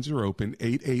 My lines are open,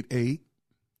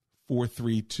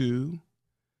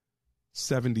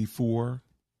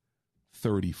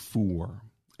 888-432-7434.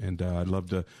 And I'd love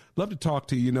to talk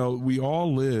to you. You know, we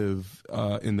all live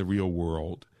in the real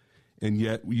world, and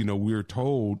yet, you know, we're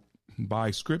told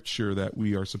by Scripture that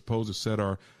we are supposed to set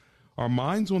our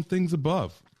minds on things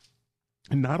above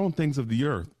and not on things of the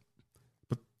earth.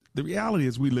 But the reality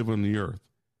is we live on the earth,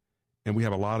 and we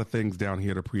have a lot of things down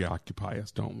here to preoccupy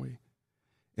us, don't we?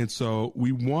 And so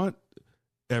we want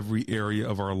every area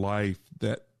of our life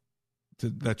that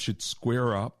should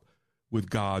square up with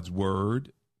God's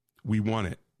word. We want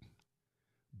it,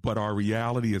 but our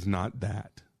reality is not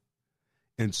that.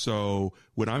 And so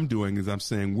what I'm doing is I'm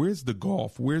saying, where's the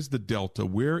gulf? Where's the delta?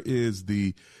 Where is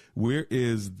the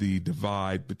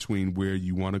divide between where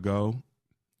you want to go,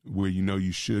 where you know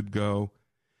you should go?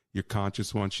 Your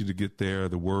conscience wants you to get there.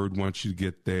 The word wants you to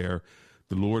get there.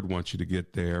 The Lord wants you to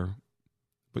get there,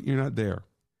 but you're not there.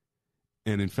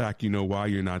 And in fact, you know why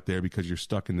you're not there, because you're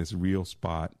stuck in this real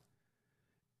spot.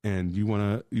 And you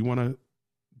want to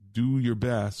do your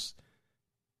best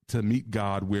to meet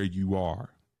God where you are,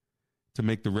 to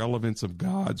make the relevance of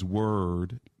God's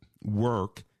word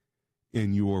work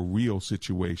in your real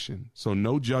situation. So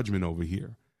no judgment over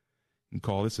here. You can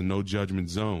call this a no judgment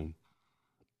zone.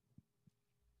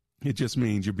 It just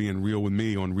means you're being real with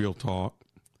me on Real Talk.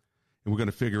 And we're going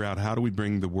to figure out, how do we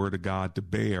bring the word of God to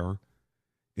bear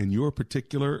in your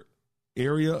particular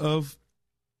area of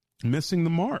missing the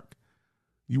mark.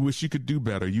 You wish you could do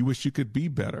better. You wish you could be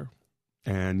better.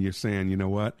 And you're saying, you know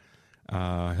what?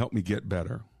 Help me get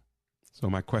better. So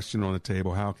my question on the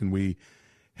table, how can we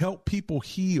help people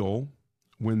heal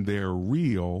when their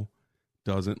real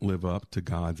doesn't live up to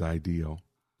God's ideal?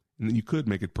 And then you could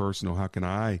make it personal. How can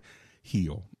I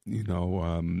heal?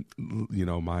 I'm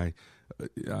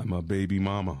a baby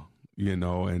mama,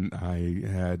 and I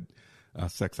had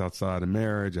sex outside of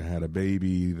marriage. I had a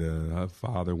baby. The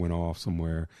father went off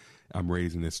somewhere. I'm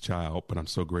raising this child, but I'm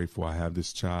so grateful I have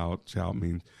this child. Child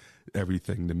means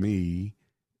everything to me,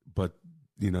 but,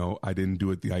 I didn't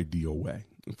do it the ideal way.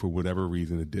 For whatever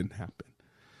reason, it didn't happen.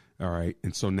 All right.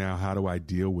 And so now how do I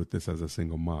deal with this as a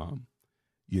single mom?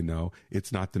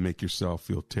 It's not to make yourself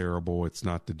feel terrible. It's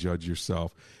not to judge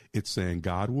yourself. It's saying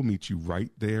God will meet you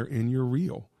right there in your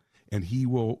real. And he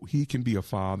can be a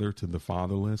father to the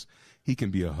fatherless. He can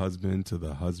be a husband to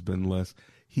the husbandless.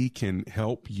 He can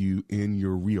help you in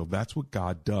your real. That's what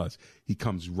God does. He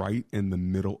comes right in the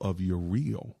middle of your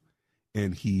real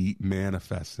and he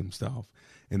manifests himself.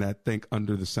 And I think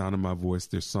under the sound of my voice,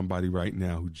 there's somebody right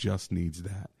now who just needs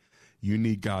that. You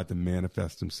need God to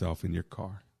manifest himself in your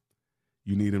car.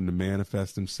 You need him to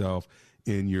manifest himself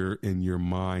in your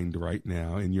mind right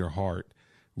now, in your heart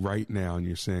right now. And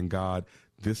you're saying, God,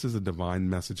 this is a divine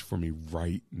message for me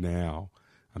right now.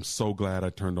 I'm so glad I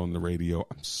turned on the radio.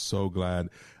 I'm so glad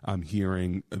I'm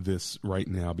hearing this right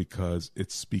now because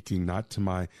it's speaking not to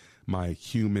my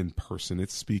human person.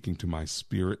 It's speaking to my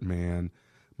spirit man,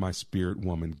 my spirit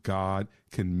woman. God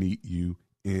can meet you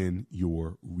in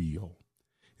your real.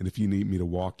 And if you need me to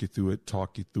walk you through it,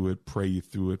 talk you through it, pray you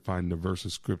through it, find the verse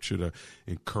of scripture to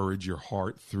encourage your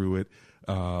heart through it,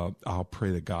 I'll pray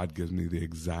that God gives me the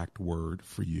exact word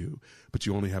for you. But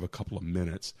you only have a couple of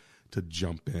minutes to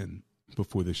jump in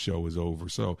before the show is over.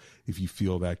 So if you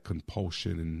feel that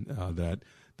compulsion and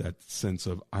that sense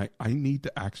of I need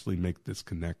to actually make this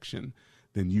connection,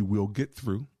 then you will get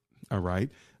through. All right.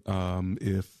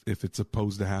 If it's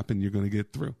supposed to happen, you're going to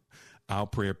get through. I'll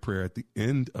pray a prayer at the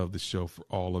end of the show for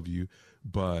all of you.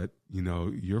 But,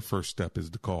 your first step is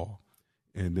to call.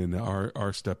 And then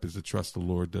our step is to trust the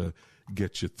Lord to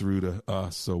get you through to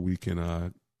us so we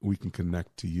can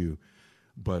connect to you.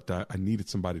 But I needed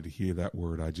somebody to hear that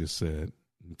word I just said.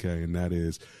 Okay. And that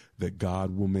is that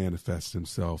God will manifest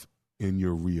himself in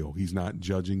your real. He's not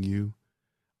judging you.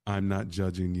 I'm not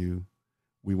judging you.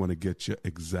 We want to get you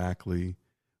exactly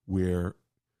where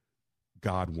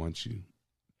God wants you.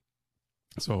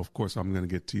 So, of course, I'm going to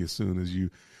get to you as soon as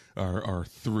you are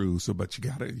through. So, but you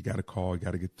gotta call, you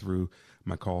got to get through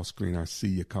my call screen. I see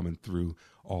you coming through,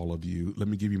 all of you. Let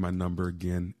me give you my number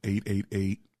again,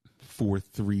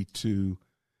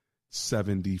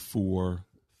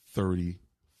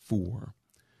 888-432-7434.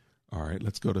 All right,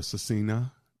 let's go to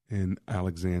Cecina in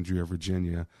Alexandria,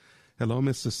 Virginia. Hello,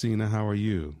 Miss Cecina. How are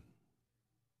you?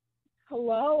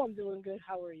 Hello, I'm doing good.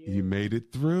 How are you? You made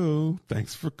it through.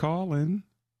 Thanks for calling.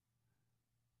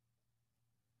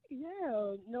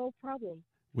 Yeah, no problem.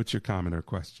 What's your comment or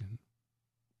question?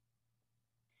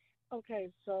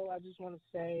 Okay, so I just want to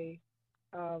say,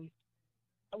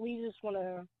 we just want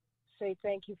to say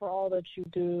thank you for all that you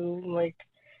do. Like,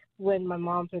 when my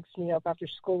mom picks me up after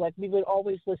school, like, we would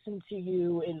always listen to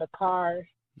you in the car,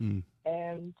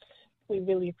 and we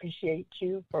really appreciate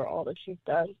you for all that you've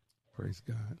done. Praise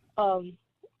God.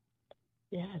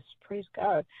 Yes, praise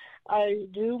God. I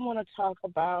do want to talk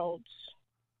about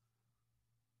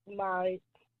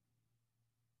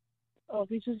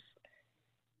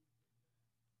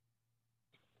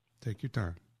Take your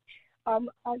turn. I'm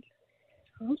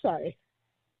sorry.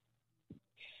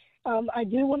 I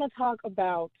do want to talk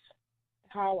about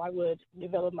how I would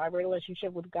develop my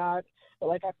relationship with God, but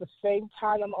like at the same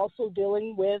time, I'm also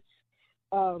dealing with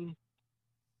some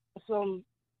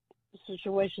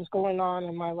situations going on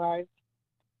in my life.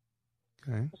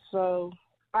 Okay. So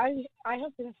I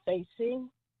have been facing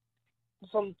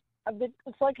it's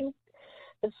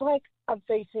like I'm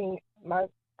facing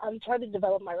I'm trying to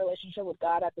develop my relationship with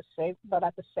God at the same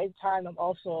time I'm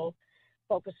also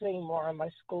focusing more on my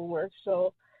schoolwork.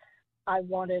 So I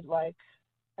wanted like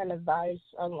an advice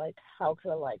on like how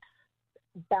to like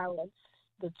balance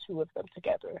the two of them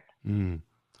together.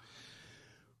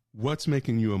 What's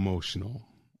making you emotional?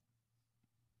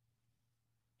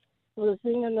 The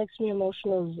thing that makes me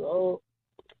emotional is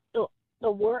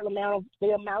the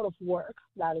amount of work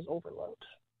that is overload.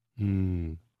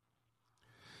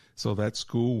 So that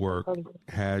schoolwork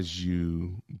has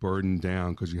you burdened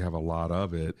down because you have a lot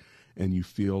of it, and you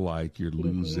feel like you're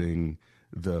losing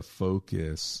the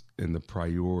focus and the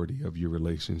priority of your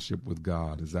relationship with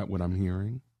God. Is that what I'm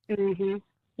hearing? Mm-hmm.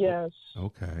 Yes.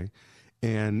 Okay.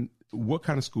 And what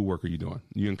kind of schoolwork are you doing?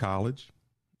 You in college?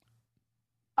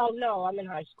 Oh, no, I'm in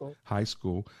high school. High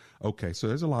school. Okay. So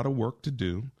there's a lot of work to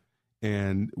do.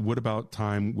 And what about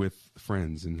time with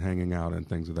friends and hanging out and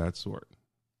things of that sort?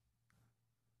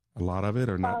 A lot of it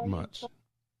or not much?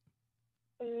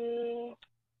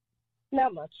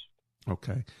 Not much.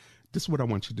 Okay. This is what I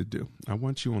want you to do. I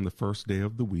want you on the first day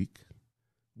of the week,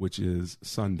 which is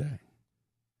Sunday.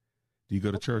 Do you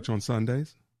go to church on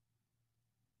Sundays?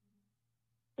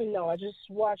 No, I just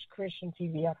watch Christian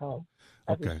TV at home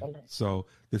every Sunday. So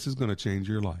this is going to change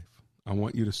your life. I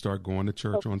want you to start going to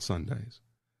church on Sundays.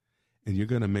 And you're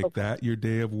going to make that your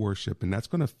day of worship. And that's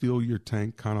going to fill your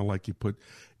tank kind of like you put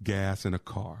gas in a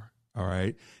car. All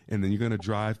right. And then you're going to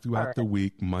drive throughout the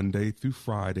week, Monday through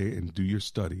Friday, and do your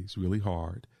studies really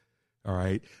hard. All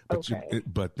right.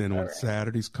 But then when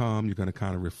Saturdays come, you're going to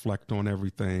kind of reflect on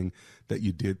everything that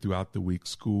you did throughout the week,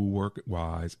 schoolwork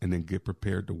wise, and then get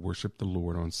prepared to worship the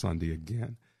Lord on Sunday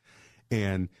again.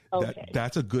 And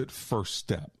that's a good first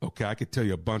step. Okay. I could tell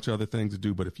you a bunch of other things to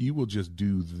do, but if you will just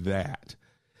do that,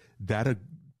 that'll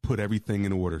put everything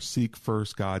in order. Seek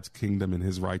first God's kingdom and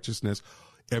his righteousness.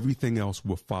 Everything else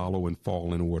will follow and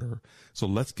fall in order. So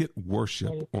let's get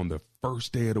worship on the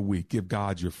first day of the week. Give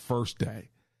God your first day.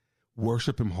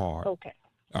 Worship him hard. Okay.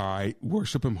 All right.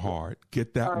 Worship him hard.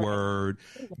 Get that word.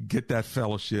 Get that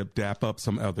fellowship. Dap up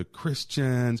some other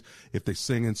Christians. If they're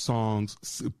singing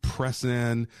songs, press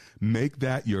in. Make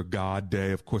that your God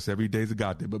day. Of course, every day is a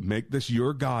God day, but make this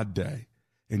your God day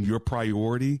and your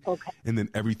priority. Okay. And then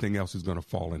everything else is going to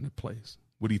fall into place.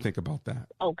 What do you think about that?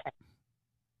 Okay.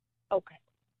 Okay.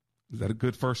 Is that a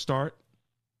good first start?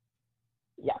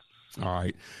 Yes. All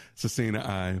right.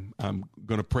 Cecina, I'm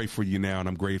going to pray for you now, and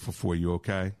I'm grateful for you,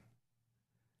 okay?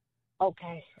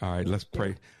 Okay. All right, let's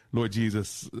pray. Lord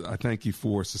Jesus, I thank you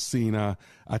for Cecina.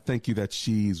 I thank you that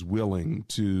she's willing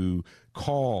to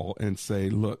call and say,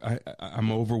 look,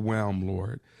 I'm overwhelmed,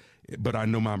 Lord, but I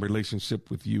know my relationship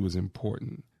with you is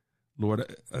important.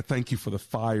 Lord, I thank you for the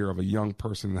fire of a young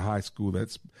person in high school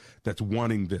that's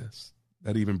wanting this,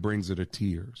 that even brings her to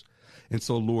tears. And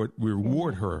so, Lord,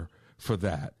 reward her for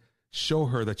that. Show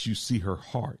her that you see her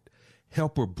heart.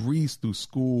 Help her breeze through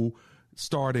school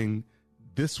starting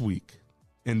this week.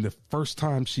 And the first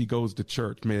time she goes to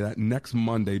church, may that next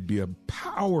Monday be a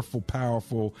powerful,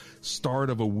 powerful start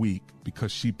of a week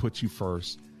because she put you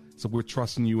first. So we're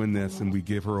trusting you in this, and we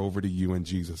give her over to you in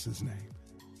Jesus' name.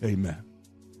 Amen.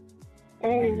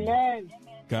 Amen.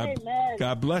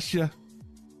 God bless you.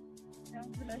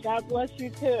 God bless you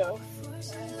too.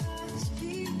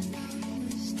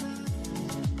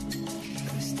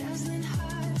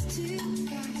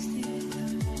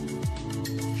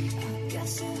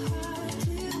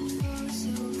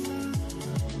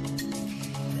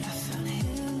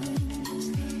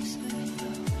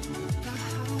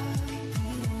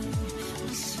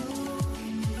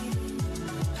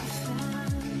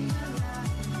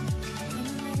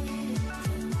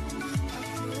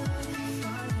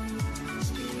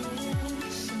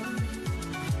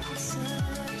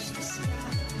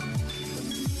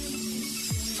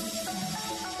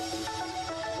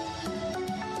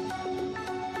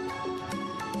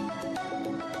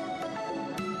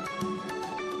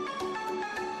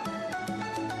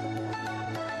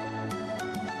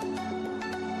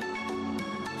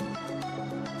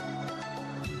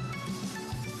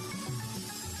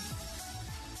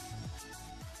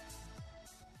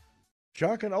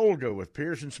 Chuck and Olga with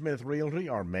Pearson Smith Realty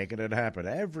are making it happen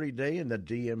every day in the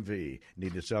DMV.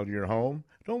 Need to sell your home?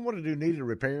 Don't want to do needed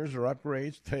repairs or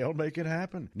upgrades? They'll make it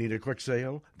happen. Need a quick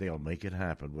sale? They'll make it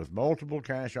happen with multiple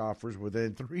cash offers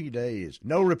within 3 days.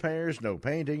 No repairs, no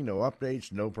painting, no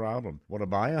updates, no problem. Want to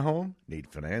buy a home?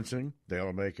 Need financing?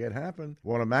 They'll make it happen.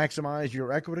 Want to maximize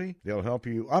your equity? They'll help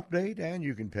you update and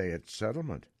you can pay at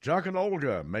settlement. Chuck and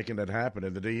Olga making it happen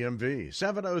in the DMV.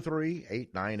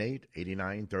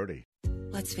 703-898-8930.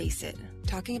 Let's face it,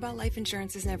 talking about life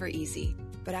insurance is never easy.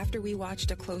 But after we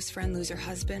watched a close friend lose her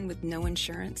husband with no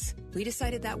insurance, we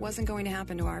decided that wasn't going to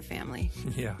happen to our family.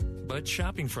 Yeah, but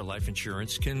shopping for life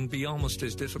insurance can be almost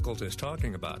as difficult as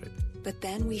talking about it. But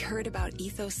then we heard about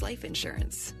Ethos Life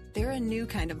Insurance. They're a new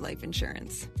kind of life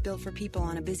insurance, built for people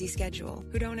on a busy schedule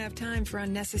who don't have time for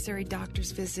unnecessary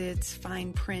doctor's visits,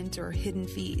 fine print, or hidden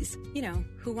fees. You know,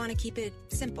 who want to keep it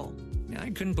simple. I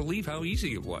couldn't believe how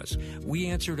easy it was. We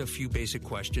answered a few basic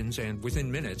questions, and within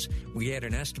minutes, we had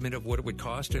an estimate of what it would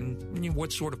cost and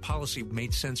what sort of policy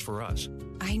made sense for us.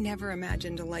 I never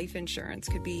imagined a life insurance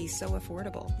could be so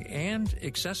affordable. And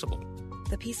accessible.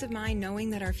 The peace of mind knowing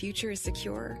that our future is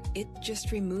secure, it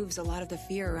just removes a lot of the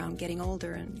fear around getting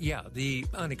older and... Yeah, the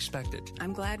unexpected.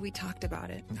 I'm glad we talked about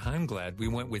it. I'm glad we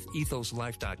went with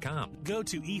ethoslife.com. Go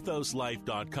to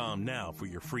ethoslife.com now for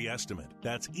your free estimate.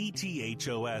 That's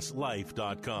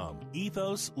ETHOSlife.com.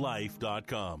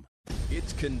 ethoslife.com.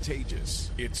 It's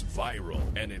contagious, it's viral,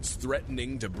 and it's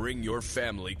threatening to bring your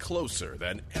family closer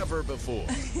than ever before.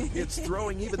 It's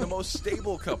throwing even the most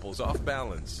stable couples off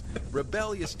balance.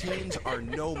 Rebellious teens are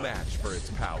no match for its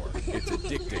power. It's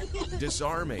addicting,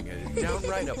 disarming, and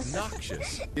downright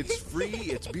obnoxious. It's free,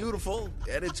 it's beautiful,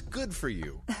 and it's good for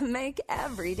you. Make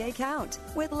every day count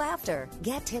with laughter.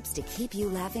 Get tips to keep you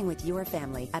laughing with your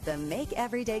family at the Make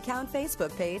Every Day Count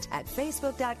Facebook page at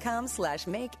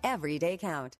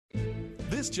facebook.com/makeeverydaycount.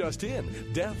 This just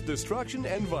in: death, destruction,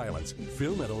 and violence.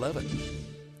 Film at 11.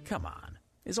 Come on.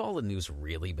 Is all the news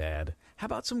really bad? How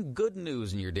about some good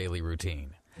news in your daily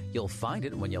routine? You'll find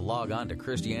it when you log on to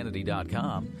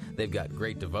Christianity.com. They've got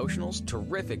great devotionals,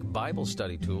 terrific Bible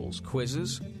study tools,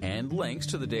 quizzes, and links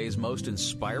to the day's most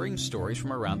inspiring stories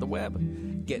from around the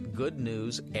web. Get good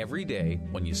news every day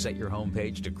when you set your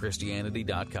homepage to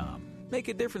Christianity.com. Make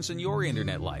a difference in your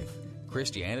internet life.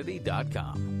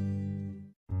 Christianity.com.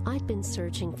 I'd been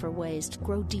searching for ways to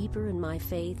grow deeper in my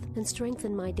faith and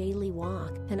strengthen my daily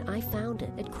walk, and I found it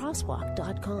at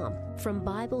crosswalk.com. From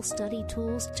Bible study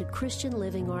tools to Christian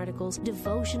living articles,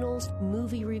 devotionals,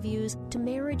 movie reviews, to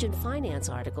marriage and finance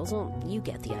articles, well, you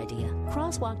get the idea.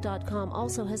 Crosswalk.com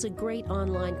also has a great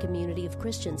online community of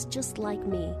Christians just like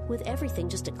me. With everything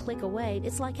just a click away,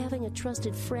 it's like having a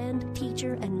trusted friend,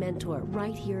 teacher, and mentor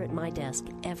right here at my desk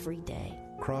every day.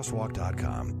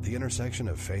 Crosswalk.com, the intersection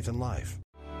of faith and life.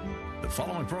 The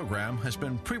following program has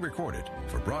been pre-recorded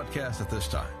for broadcast at this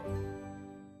time.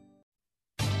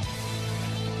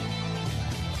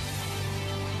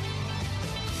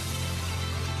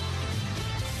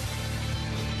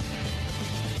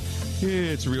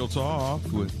 It's Real Talk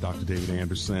with Dr. David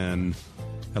Anderson.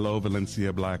 Hello,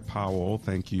 Valencia Black Powell.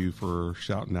 Thank you for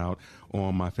shouting out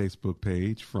on my Facebook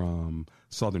page from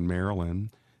Southern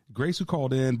Maryland. Grace, who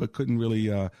called in but couldn't really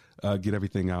get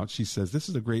everything out, she says, this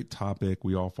is a great topic.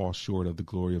 We all fall short of the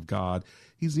glory of God.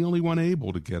 He's the only one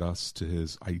able to get us to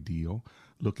his ideal,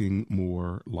 looking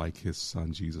more like his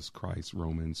son, Jesus Christ,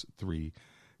 Romans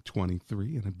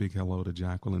 3:23. And a big hello to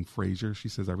Jacqueline Frazier. She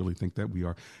says, I really think that we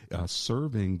are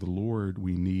serving the Lord.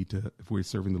 If we're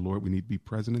serving the Lord, we need to be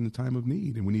present in the time of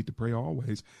need, and we need to pray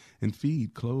always and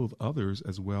feed, clothe others,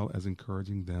 as well as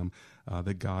encouraging them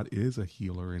that God is a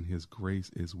healer and his grace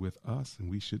is with us. And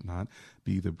we should not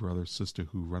be the brother, sister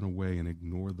who run away and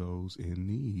ignore those in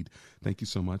need. Thank you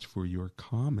so much for your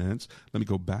comments. Let me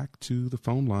go back to the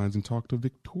phone lines and talk to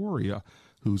Victoria,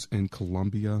 who's in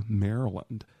Columbia,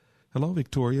 Maryland. Hello,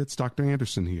 Victoria. It's Dr.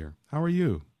 Anderson here. How are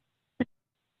you?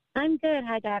 I'm good.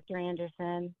 Hi, Dr.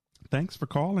 Anderson. Thanks for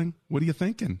calling. What are you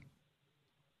thinking?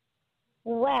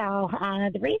 Well,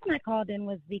 the reason I called in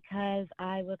was because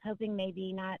I was hoping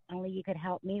maybe not only you could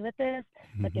help me with this,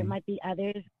 but there might be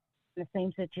others in the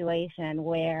same situation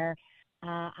where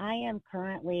I am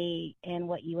currently in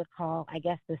what you would call, I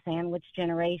guess, the sandwich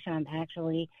generation. I'm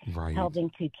actually helping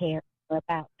to care for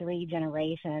about 3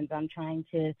 generations. I'm trying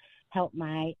to help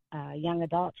my young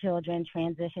adult children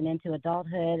transition into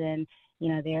adulthood, and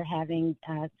they're having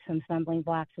some stumbling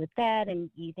blocks with that,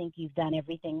 and you think you've done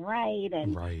everything right,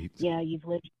 and you've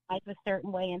lived life a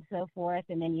certain way and so forth,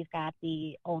 and then you've got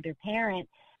the older parent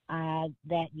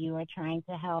that you are trying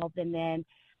to help, and then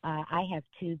I have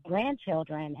 2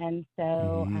 grandchildren, and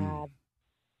so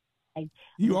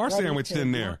you are sandwiched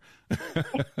in there.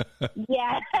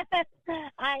 Yeah,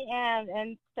 I am.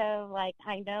 And so,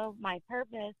 I know my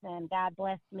purpose, and God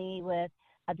blessed me with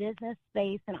a business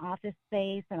space, an office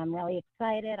space, and I'm really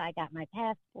excited. I got my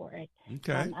passport.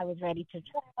 Okay. I was ready to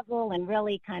travel and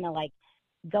really kind of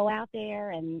go out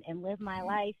there and live my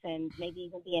life and maybe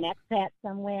even be an expat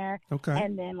somewhere. Okay.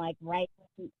 And then, right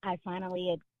when I finally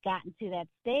had gotten to that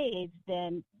stage,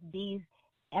 then these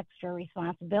extra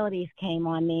responsibilities came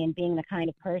on me, and being the kind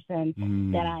of person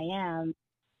that I am,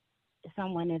 if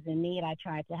someone is in need, I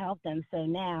try to help them. So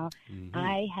now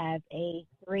I have a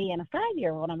 3 and a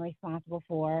 5-year-old I'm responsible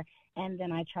for, and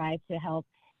then I try to help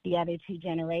the other 2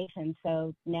 generations.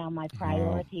 So now my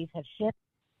priorities have shifted.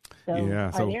 So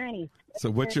are there any So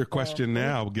what's your question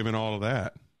now, given all of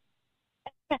that?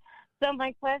 So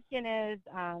my question is,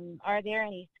 are there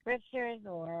any scriptures,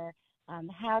 or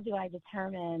how do I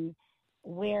determine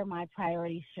where my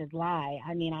priorities should lie?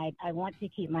 I mean, I want to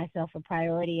keep myself a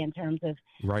priority in terms of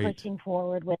pushing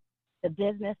forward with the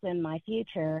business and my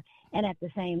future. And at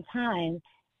the same time,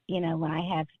 when I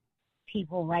have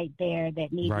people right there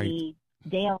that need me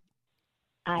daily,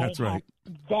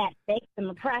 that makes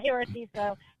them a priority.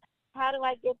 So how do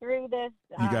I get through this?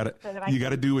 You got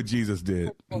to do what Jesus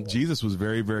did. Jesus was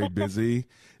very, very busy,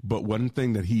 but one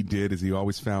thing that he did is he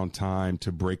always found time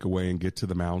to break away and get to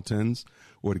the mountains,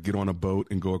 or to get on a boat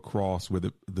and go across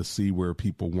the sea where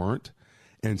people weren't.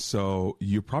 And so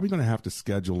you're probably going to have to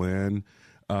schedule in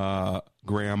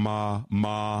grandma,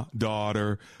 ma,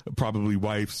 daughter, probably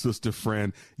wife, sister,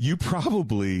 friend. You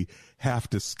probably have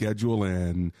to schedule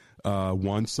in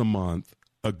once a month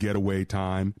a getaway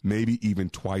time, maybe even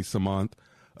twice a month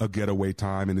a getaway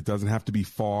time. And it doesn't have to be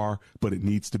far, but it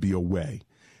needs to be away.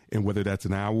 And whether that's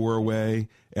an hour away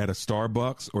at a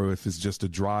Starbucks or if it's just a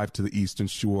drive to the Eastern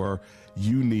Shore,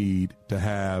 you need to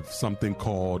have something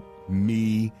called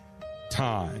me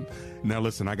time. Now,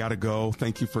 listen, I got to go.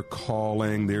 Thank you for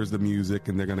calling. There's the music,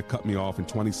 and they're going to cut me off in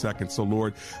 20 seconds. So,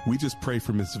 Lord, we just pray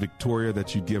for Miss Victoria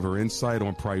that you give her insight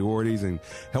on priorities and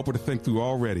help her to think through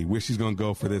already where she's going to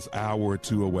go for this hour or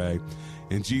two away.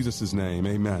 In Jesus' name,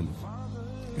 amen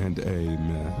and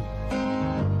amen.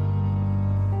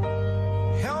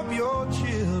 Help your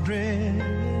children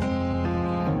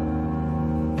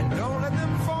and don't let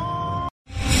them fall.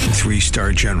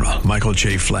 3-star General Michael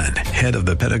J. Flynn, head of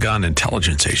the Pentagon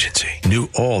Intelligence Agency, knew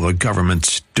all the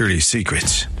government's dirty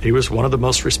secrets. He was one of the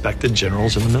most respected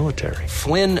generals in the military.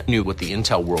 Flynn knew what the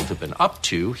intel world had been up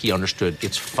to. He understood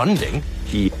its funding.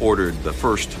 He ordered the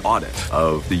first audit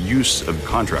of the use of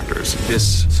contractors.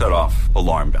 This set off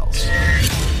alarm bells.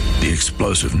 The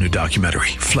explosive new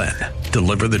documentary, Flynn,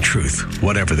 Deliver the Truth,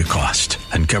 Whatever the Cost,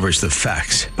 uncovers the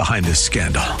facts behind this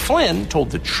scandal. Flynn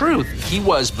told the truth. He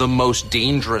was the most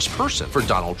dangerous person for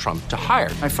Donald Trump to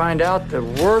hire. I find out the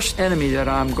worst enemy that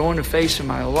I'm going to face in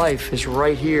my life is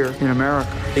right here in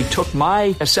America. They took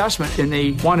my assessment and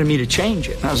they wanted me to change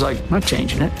it. And I was like, I'm not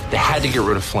changing it. They had to get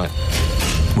rid of Flynn.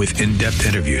 With in-depth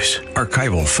interviews,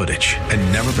 archival footage,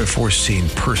 and never-before-seen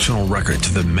personal records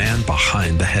of the man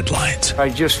behind the headlines. I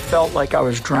just felt like I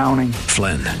was drowning.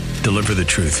 Flynn, Deliver the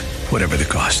Truth, Whatever the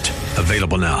Cost.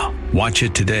 Available now. Watch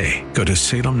it today. Go to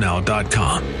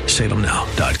salemnow.com.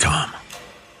 salemnow.com.